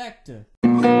BIS sector.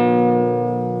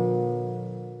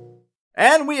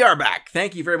 And we are back.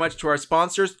 Thank you very much to our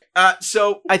sponsors.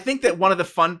 So I think that one of the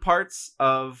fun parts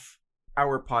of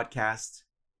our podcast,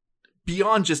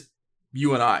 beyond just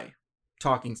you and I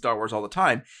talking Star Wars all the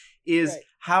time, is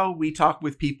how we talk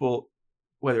with people,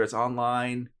 whether it's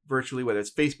online, virtually, whether it's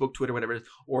Facebook, Twitter, whatever it is,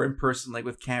 or in person, like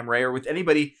with Cam Ray or with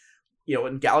anybody, you know,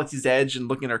 in Galaxy's Edge and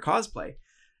looking at our cosplay.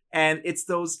 And it's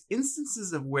those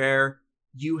instances of where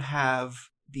you have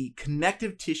the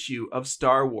connective tissue of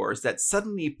Star Wars that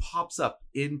suddenly pops up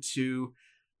into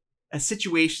a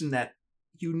situation that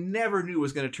you never knew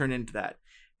was going to turn into that.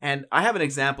 And I have an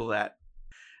example of that.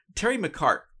 Terry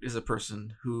McCart is a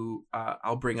person who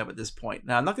I'll bring up at this point.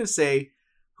 Now, I'm not going to say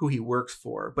who he works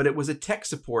for, but it was a tech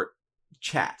support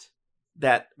chat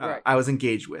that I was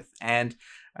engaged with. And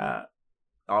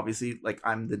obviously, like,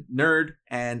 I'm the nerd,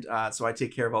 and so I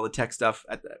take care of all the tech stuff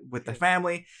with the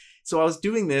family. So I was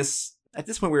doing this. At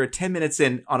this point, we were 10 minutes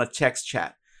in on a text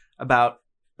chat about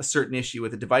a certain issue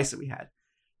with a device that we had.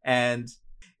 And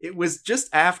it was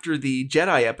just after the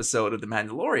Jedi episode of The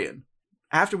Mandalorian,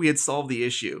 after we had solved the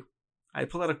issue. I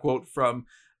pulled out a quote from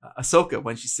Ahsoka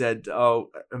when she said,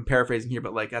 I'm paraphrasing here,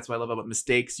 but like, that's what I love about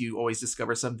mistakes. You always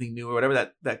discover something new, or whatever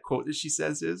that quote that she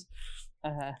says is.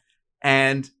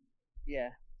 And yeah,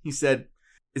 he said,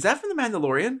 is that from The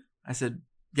Mandalorian? I said,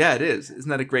 yeah, it is. Isn't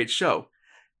that a great show?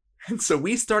 And so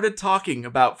we started talking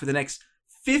about, for the next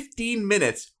 15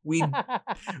 minutes, we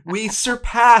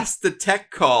surpassed the tech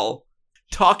call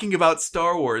talking about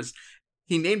Star Wars.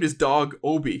 He named his dog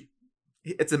Obi.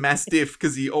 It's a Mastiff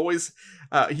because he always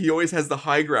has the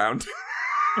high ground.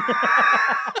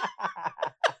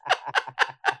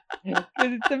 Because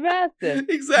it's a Mastiff.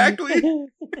 Exactly.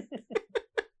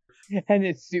 And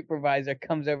his supervisor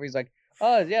comes over. He's like,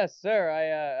 "Oh yes,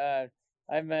 sir.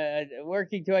 I'm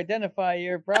working to identify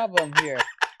your problem here."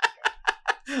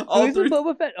 Isn't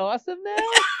Boba Fett awesome now?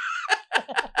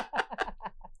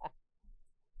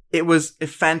 It was a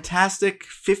fantastic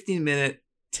 15-minute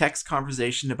text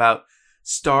conversation about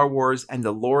Star Wars and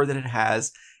the lore that it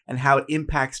has and how it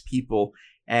impacts people,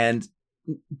 and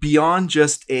beyond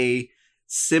just a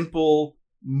simple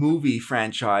movie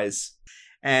franchise.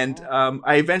 And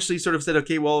I eventually sort of said,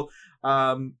 okay, well,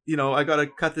 I got to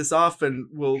cut this off and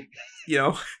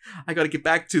I got to get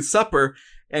back to supper.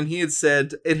 And he had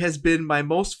said, it has been my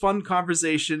most fun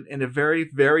conversation in a very,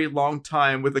 very long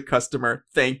time with a customer.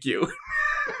 Thank you.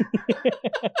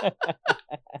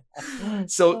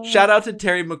 So shout out to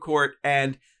Terry McCourt,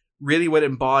 and really what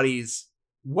embodies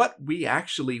what we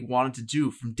actually wanted to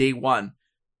do from day one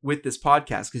with this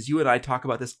podcast, because you and I talk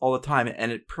about this all the time,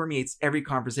 and it permeates every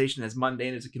conversation, as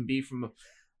mundane as it can be, from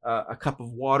a cup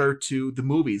of water to the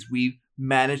movies. We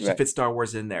managed to fit Star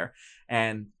Wars in there,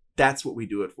 and that's what we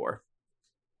do it for.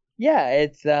 Yeah,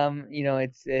 it's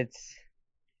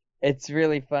it's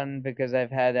really fun because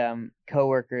I've had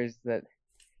coworkers that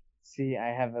see I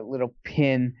have a little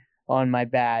pin on my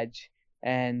badge,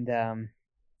 and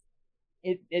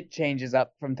it changes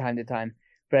up from time to time,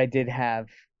 but I did have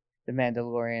The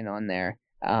Mandalorian on there,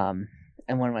 and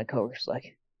one of my coworkers was like,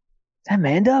 "Is that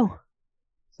Mando?"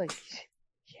 It's like,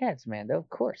 "Yeah, it's Mando, of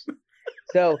course."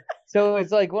 So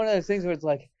it's like one of those things where it's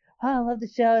like, "Oh, I love the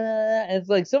show," and it's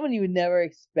like someone you would never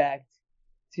expect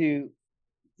to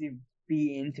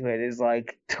be into it is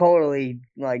like totally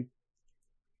like,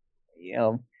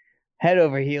 head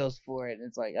over heels for it. And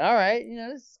it's like, all right,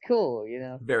 this is cool,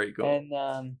 Very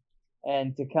cool.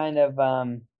 And to kind of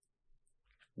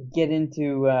get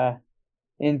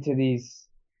into these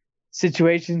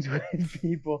situations with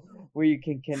people where you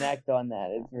can connect on that,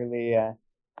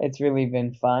 it's really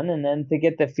been fun. And then to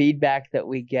get the feedback that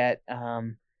we get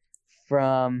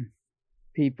from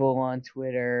people on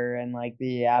Twitter and like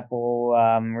the Apple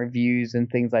reviews and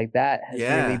things like that has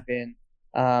really been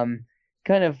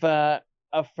kind of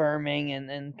affirming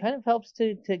and kind of helps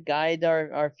to guide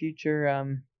our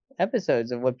future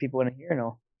episodes of what people want to hear and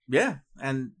all. Yeah.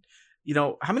 And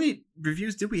how many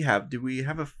reviews did we have? Do we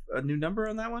have a new number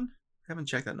on that one? I haven't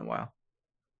checked that in a while.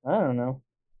 I don't know.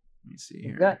 Let me see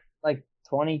here. We've got like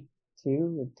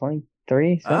 22 or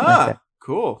 23, something like that.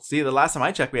 Cool. See, the last time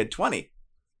I checked, we had 20.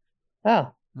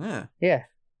 Oh. Yeah.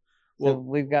 Well, so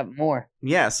we've got more.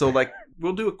 Yeah, so like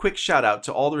we'll do a quick shout out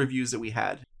to all the reviews that we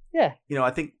had. Yeah. You know,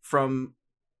 I think from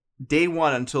day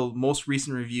one until most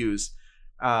recent reviews,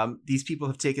 these people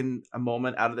have taken a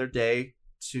moment out of their day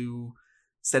to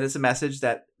send us a message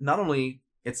that not only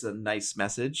it's a nice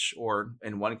message, or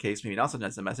in one case maybe not so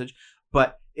nice a message,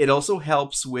 but it also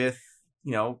helps with,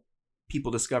 you know,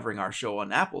 people discovering our show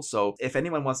on Apple. So if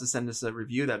anyone wants to send us a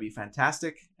review, that'd be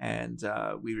fantastic, and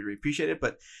we would really appreciate it.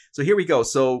 But so here we go.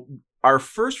 So our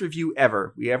first review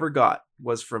we ever got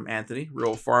was from Anthony,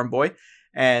 Rural Farm Boy.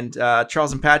 And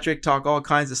Charles and Patrick talk all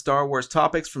kinds of Star Wars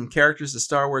topics, from characters to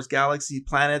Star Wars galaxy,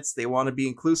 planets. They want to be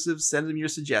inclusive. Send them your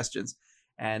suggestions.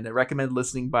 And I recommend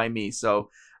listening by me. So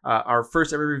our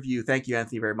first ever review. Thank you,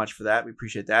 Anthony, very much for that. We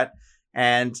appreciate that.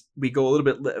 And we go a little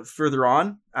bit further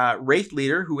on. Wraith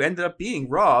Leader, who ended up being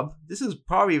Rob. This is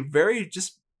probably very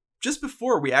just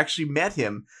before we actually met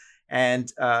him.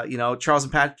 And, you know, Charles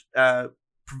and Pat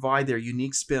provide their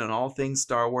unique spin on all things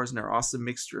Star Wars and their awesome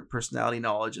mixture of personality,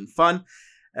 knowledge, and fun.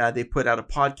 They put out a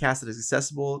podcast that is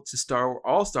accessible to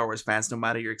all Star Wars fans, no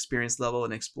matter your experience level,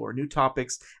 and explore new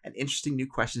topics and interesting new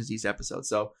questions each episode.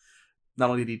 So not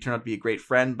only did he turn out to be a great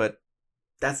friend, but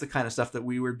that's the kind of stuff that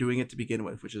we were doing it to begin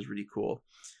with, which is really cool.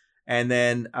 And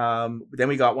then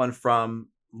we got one from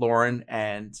Lauren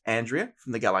and Andrea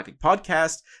from the Galactic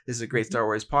Podcast. This is a great Star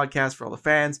Wars podcast for all the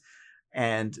fans.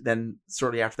 And then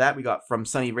shortly after that, we got from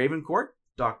Sunny Ravencourt,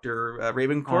 Dr.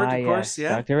 Ravencourt, of course.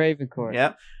 Yeah, Dr. Ravencourt.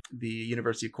 Yeah, the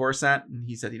University of Coruscant. And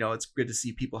he said, you know, it's good to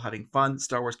see people having fun. The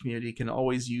Star Wars community can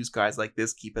always use guys like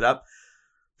this. Keep it up.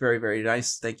 Very, very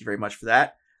nice. Thank you very much for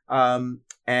that.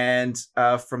 And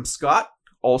from Scott,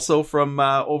 also from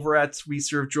over at We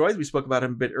Serve Droids. We spoke about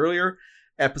him a bit earlier.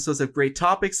 Episodes have great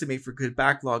topics. They make for good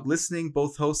backlog listening.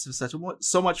 Both hosts have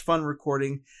so much fun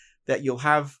recording that you'll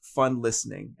have fun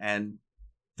listening. And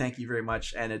thank you very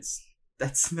much. And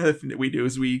that's another thing that we do,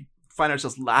 is we find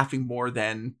ourselves laughing more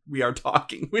than we are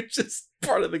talking, which is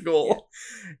part of the goal.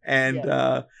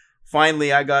 And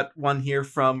finally, I got one here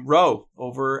from Ro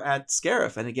over at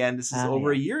Scarif. And again, this is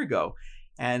over a year ago.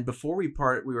 And before we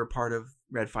were part of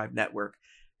Red 5 Network.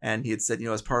 And he had said, you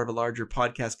know, as part of a larger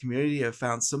podcast community, I've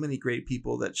found so many great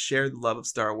people that share the love of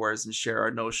Star Wars and share our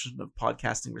notion of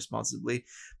podcasting responsibly.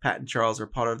 Pat and Charles are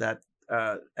part of that.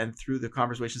 And through the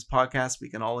Conversations podcast, we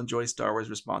can all enjoy Star Wars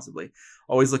responsibly.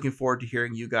 Always looking forward to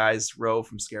hearing you guys, Ro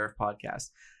from Scarif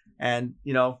Podcast. And,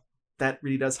 you know, that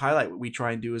really does highlight what we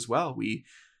try and do as well.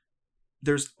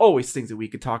 There's always things that we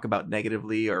could talk about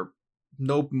negatively, or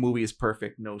no movie is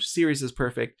perfect, no series is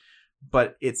perfect,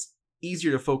 but it's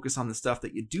easier to focus on the stuff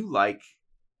that you do like.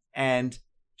 And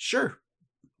sure,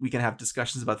 we can have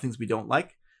discussions about things we don't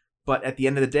like, but at the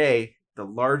end of the day, the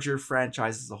larger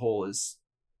franchise as a whole is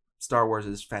Star Wars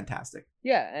is fantastic.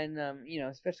 Yeah, and you know,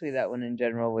 especially that one in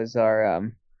general was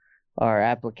our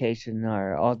application,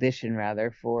 our audition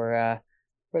rather, for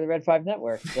the Red 5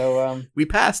 Network. So we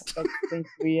passed. I think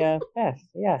we passed.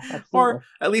 Yeah, absolutely. Or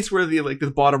at least we're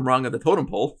the bottom rung of the totem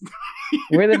pole.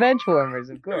 We're the bench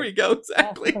warmers, of course. There we go,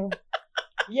 exactly.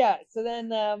 Yeah, so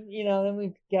then you know, then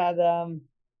we've got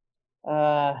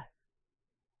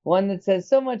one that says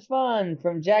so much fun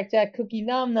from Jack Cookie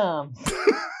Nom Nom.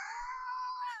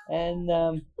 And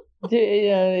you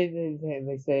know,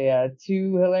 they say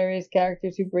two hilarious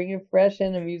characters who bring a fresh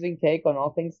and amusing take on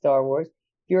all things Star Wars.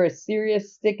 If you're a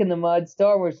serious stick in the mud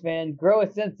Star Wars fan, grow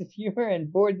a sense of humor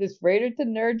and board this freighter to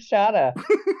nerd shada.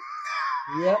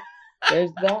 Yep,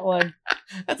 there's that one.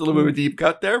 That's a little bit of a deep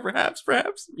cut there, perhaps.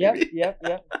 Yep.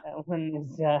 That one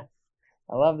is. I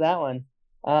love that one.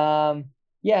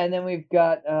 Yeah, and then we've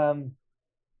got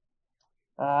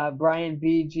Brian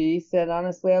BG said,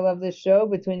 honestly, I love this show.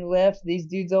 Between the laughs, these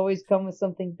dudes always come with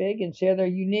something big and share their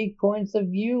unique points of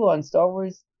view on Star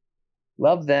Wars.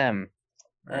 Love them.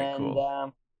 Very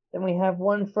cool. Then we have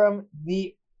one from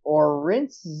the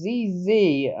Orince ZZ.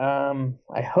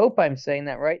 I hope I'm saying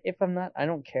that right. If I'm not, I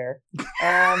don't care.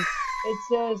 It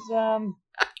says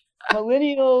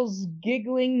millennials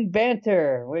giggling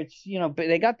banter, which, you know,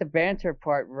 they got the banter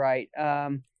part right.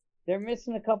 They're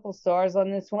missing a couple stars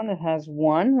on this one. It has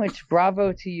one, which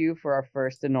bravo to you for our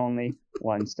first and only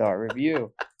 1-star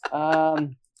review.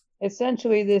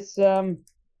 Essentially, this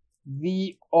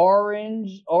the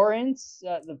orange,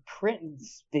 the print,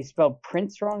 they spelled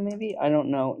Prince wrong, maybe? I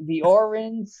don't know. The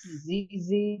Orange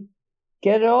ZZ,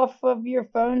 get off of your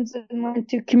phones and learn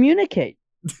to communicate.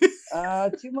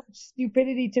 Too much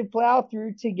stupidity to plow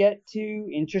through to get to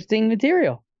interesting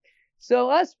material.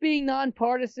 So us being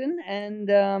nonpartisan and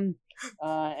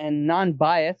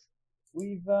non-biased,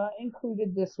 we've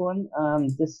included this one,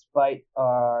 despite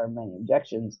our many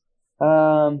objections.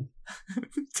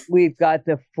 We've got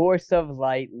the Force of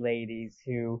Light ladies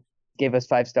who gave us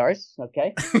 5 stars.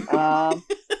 Okay.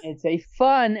 It's a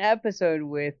fun episode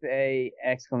with a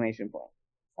exclamation point.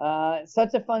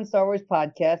 Such a fun Star Wars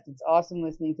podcast. It's awesome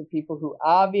listening to people who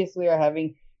obviously are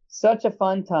having such a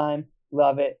fun time.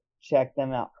 Love it. Check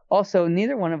them out. Also,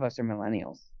 neither one of us are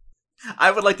millennials.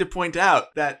 I would like to point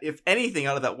out that if anything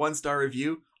out of that 1-star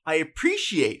review, I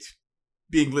appreciate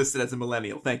being listed as a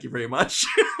millennial. Thank you very much.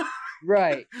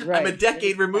 Right. I'm a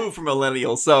decade removed from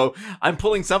millennial, so I'm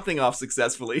pulling something off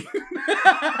successfully.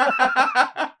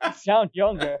 You sound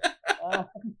younger.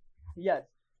 Yes.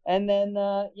 And then,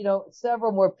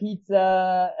 several more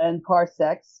Pizza and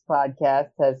Parsecs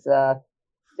podcast has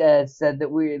said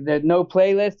that that no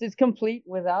playlist is complete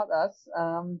without us.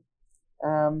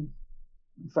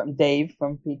 From Dave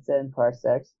from Pizza and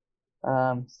Parsecs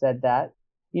said that.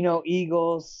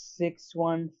 Eagles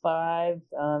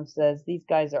 615 says these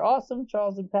guys are awesome.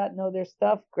 Charles and Pat know their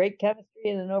stuff. Great chemistry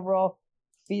and an overall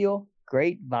feel.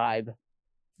 Great vibe.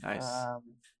 Nice.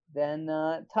 Then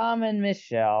Tom and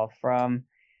Michelle from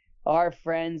our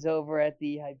friends over at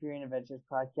the Hyperion Adventures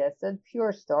podcast said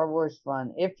pure Star Wars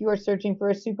fun. If you are searching for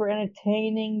a super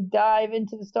entertaining dive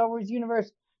into the Star Wars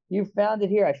universe, you found it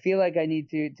here. I feel like I need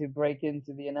to break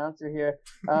into the announcer here.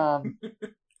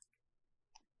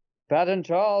 Pat and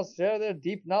Charles share their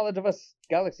deep knowledge of a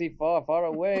galaxy far, far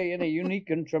away in a unique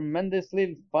and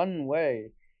tremendously fun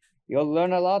way. You'll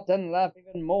learn a lot and laugh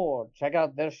even more. Check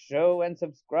out their show and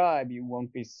subscribe. You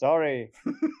won't be sorry.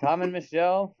 Tom and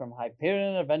Michelle from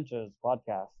Hyperion Adventures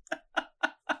podcast.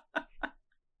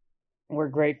 We're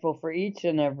grateful for each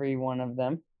and every one of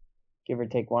them, give or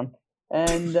take one.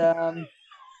 And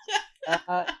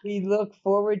we look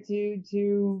forward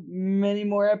to many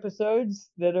more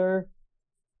episodes that are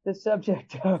the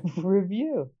subject of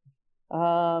review.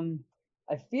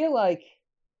 I feel like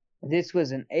this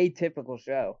was an atypical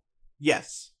show.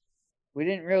 Yes. We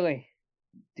didn't really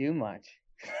do much.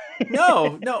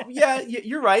 No, yeah,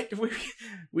 you're right.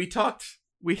 We talked.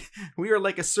 We were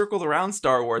like a circle around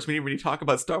Star Wars. We didn't really talk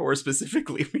about Star Wars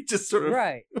specifically. We just sort of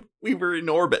we were in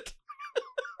orbit.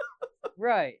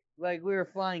 Right, like we were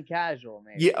flying casual,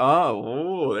 maybe. Yeah.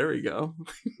 Oh, there we go.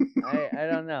 I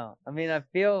don't know. I mean, I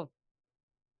feel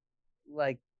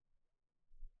like,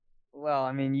 well,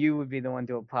 I mean, you would be the one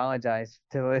to apologize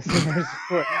to listeners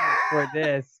for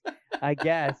this, I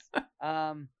guess.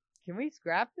 Can we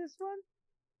scrap this one?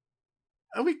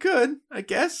 We could, I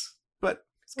guess, but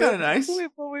it's kind of nice.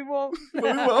 But we won't. But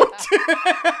we won't.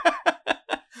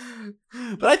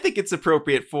 But I think it's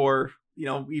appropriate for,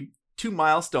 we 2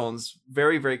 milestones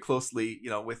very, very closely,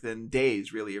 within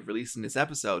days, really, of releasing this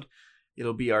episode.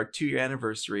 It'll be our 2-year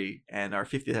anniversary and our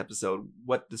 50th episode.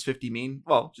 What does 50 mean?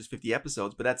 Well, just 50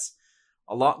 episodes, but that's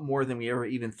a lot more than we ever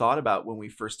even thought about when we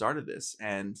first started this.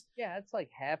 And yeah, it's like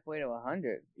halfway to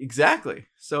 100. Exactly.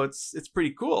 So it's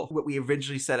pretty cool. What we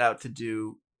originally set out to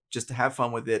do, just to have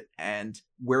fun with it, and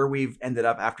where we've ended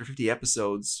up after 50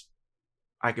 episodes,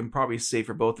 I can probably say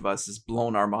for both of us, has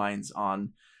blown our minds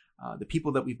on the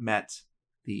people that we've met,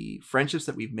 the friendships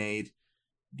that we've made,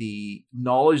 the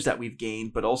knowledge that we've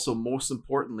gained, but also most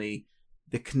importantly,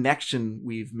 the connection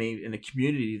we've made in a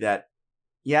community that,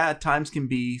 yeah, at times can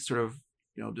be sort of,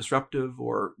 disruptive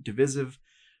or divisive.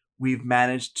 We've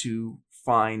managed to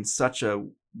find such a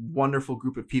wonderful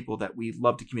group of people that we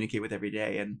love to communicate with every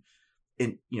day, and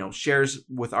shares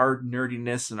with our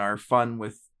nerdiness and our fun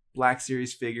with Black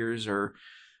Series figures or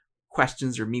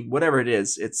questions or whatever it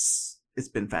is. It's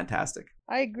been fantastic.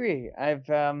 I agree. I've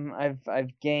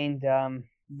gained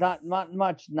not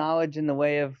much knowledge in the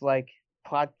way of like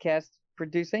podcast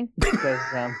producing because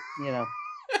I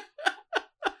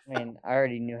mean, I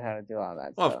already knew how to do all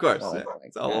that. Well, stuff, of course, so yeah.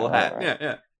 it's It's a little hat. right.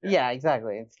 Yeah. Yeah,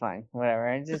 exactly. It's fine. Whatever.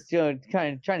 I'm just trying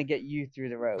to get you through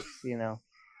the ropes, and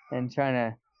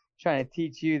trying to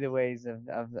teach you the ways of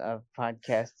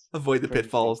podcasts. Avoid the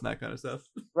pitfalls and that kind of stuff.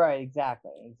 Right.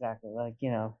 Exactly. Like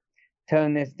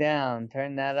tone this down,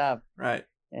 turn that up. Right.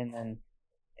 And then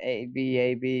A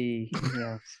B,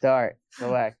 start,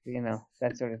 select,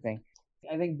 that sort of thing.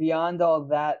 I think beyond all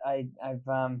that,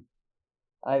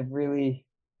 I've really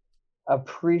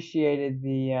appreciated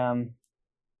the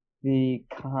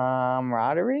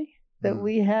camaraderie that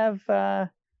we have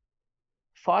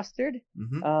fostered.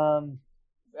 Mm-hmm.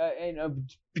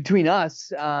 Between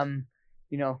us. I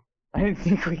didn't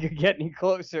think we could get any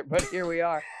closer, but here we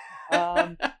are.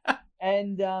 And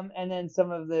then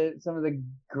some of the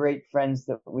great friends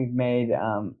that we've made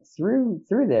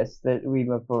through this that we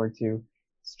look forward to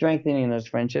strengthening those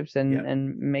friendships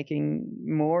and making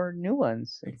more new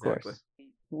ones, of course.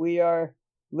 We are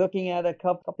looking at a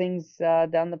couple things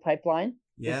down the pipeline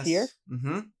this year.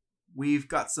 Mm-hmm. We've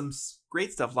got some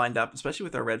great stuff lined up, especially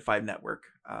with our Red 5 network.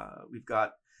 We've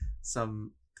got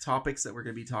some topics that we're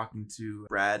going to be talking to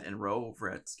Brad and Ro over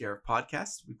at Scarif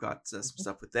Podcast. We've got some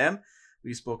stuff with them.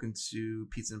 We've spoken to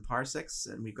Pizza and Parsecs,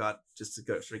 and we've got, just to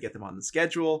go sort of get them on the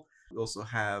schedule. We also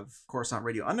have Coruscant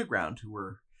Radio Underground, who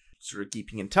we're sort of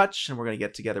keeping in touch, and we're going to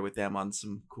get together with them on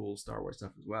some cool Star Wars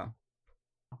stuff as well.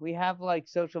 We have like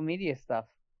social media stuff.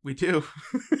 We do,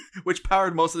 which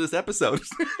powered most of this episode.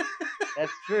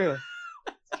 That's true.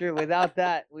 It's true. Without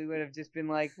that, we would have just been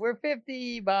like, we're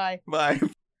 50, bye. Bye.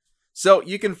 So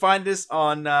you can find us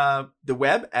on the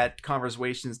web at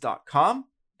conversations.com.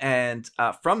 And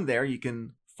from there, you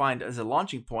can find as a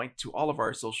launching point to all of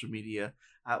our social media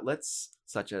outlets,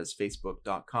 such as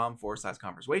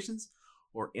facebook.com/conversations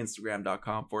or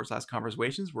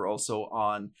instagram.com/conversations. We're also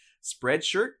on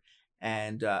Spreadshirt.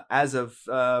 And as of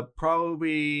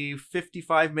probably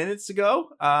 55 minutes ago,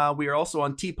 we are also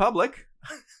on TeePublic.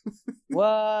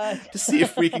 What? To see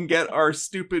if we can get our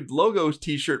stupid logos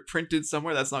t-shirt printed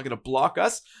somewhere that's not going to block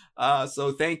us.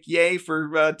 So thank Yay for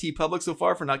TeePublic so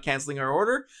far for not canceling our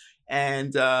order.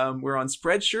 And we're on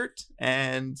Spreadshirt.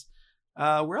 And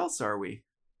where else are we?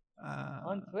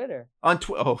 On Twitter.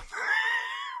 Oh,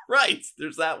 right.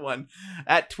 There's that one.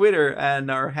 At Twitter. And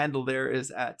our handle there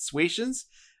is at Swations.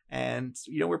 And,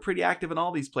 we're pretty active in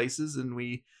all these places. And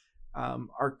we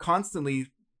are constantly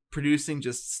producing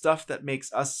just stuff that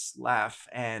makes us laugh,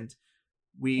 and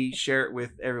we share it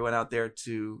with everyone out there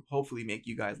to hopefully make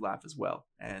you guys laugh as well.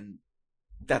 And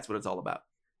that's what it's all about.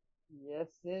 Yes,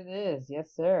 it is.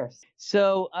 Yes, sir.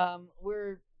 So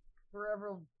we're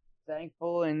forever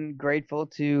thankful and grateful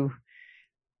to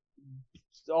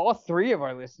all three of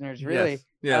our listeners, really.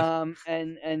 Yes.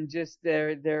 And just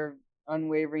their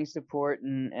unwavering support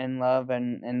and love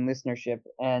and listenership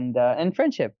and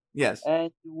friendship. Yes.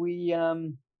 And we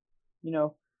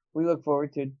we look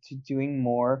forward to doing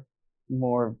more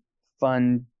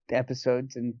fun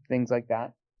episodes and things like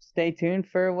that. Stay tuned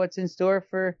for what's in store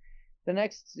for the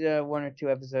next 1 or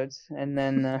 2 episodes, and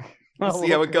then we'll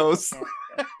see how it goes.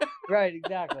 Right,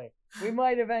 exactly. We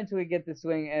might eventually get the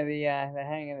swing and the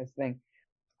hang of this thing.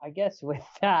 I guess with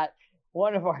that,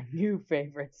 one of our new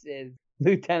favorites is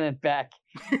Lieutenant Beck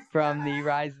from the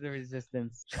Rise of the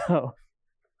Resistance. So,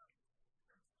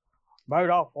 may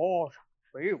the Force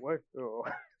be with you.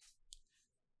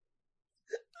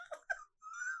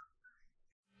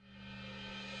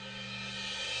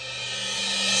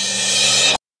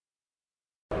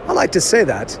 I like to say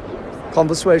that.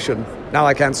 Conversation. Now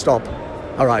I can't stop.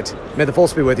 All right. May the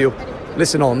Force be with you.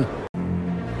 Listen on.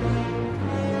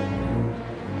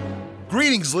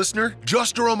 Greetings, listener.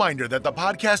 Just a reminder that the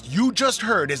podcast you just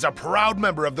heard is a proud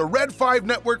member of the Red 5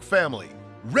 Network family.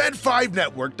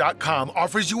 Red5Network.com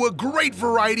offers you a great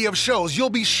variety of shows you'll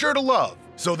be sure to love.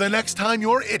 So the next time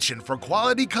you're itching for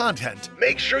quality content,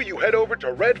 make sure you head over to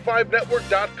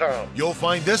Red5Network.com. You'll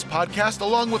find this podcast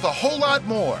along with a whole lot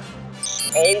more.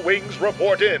 All wings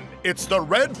report in. It's the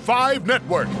Red 5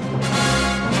 Network.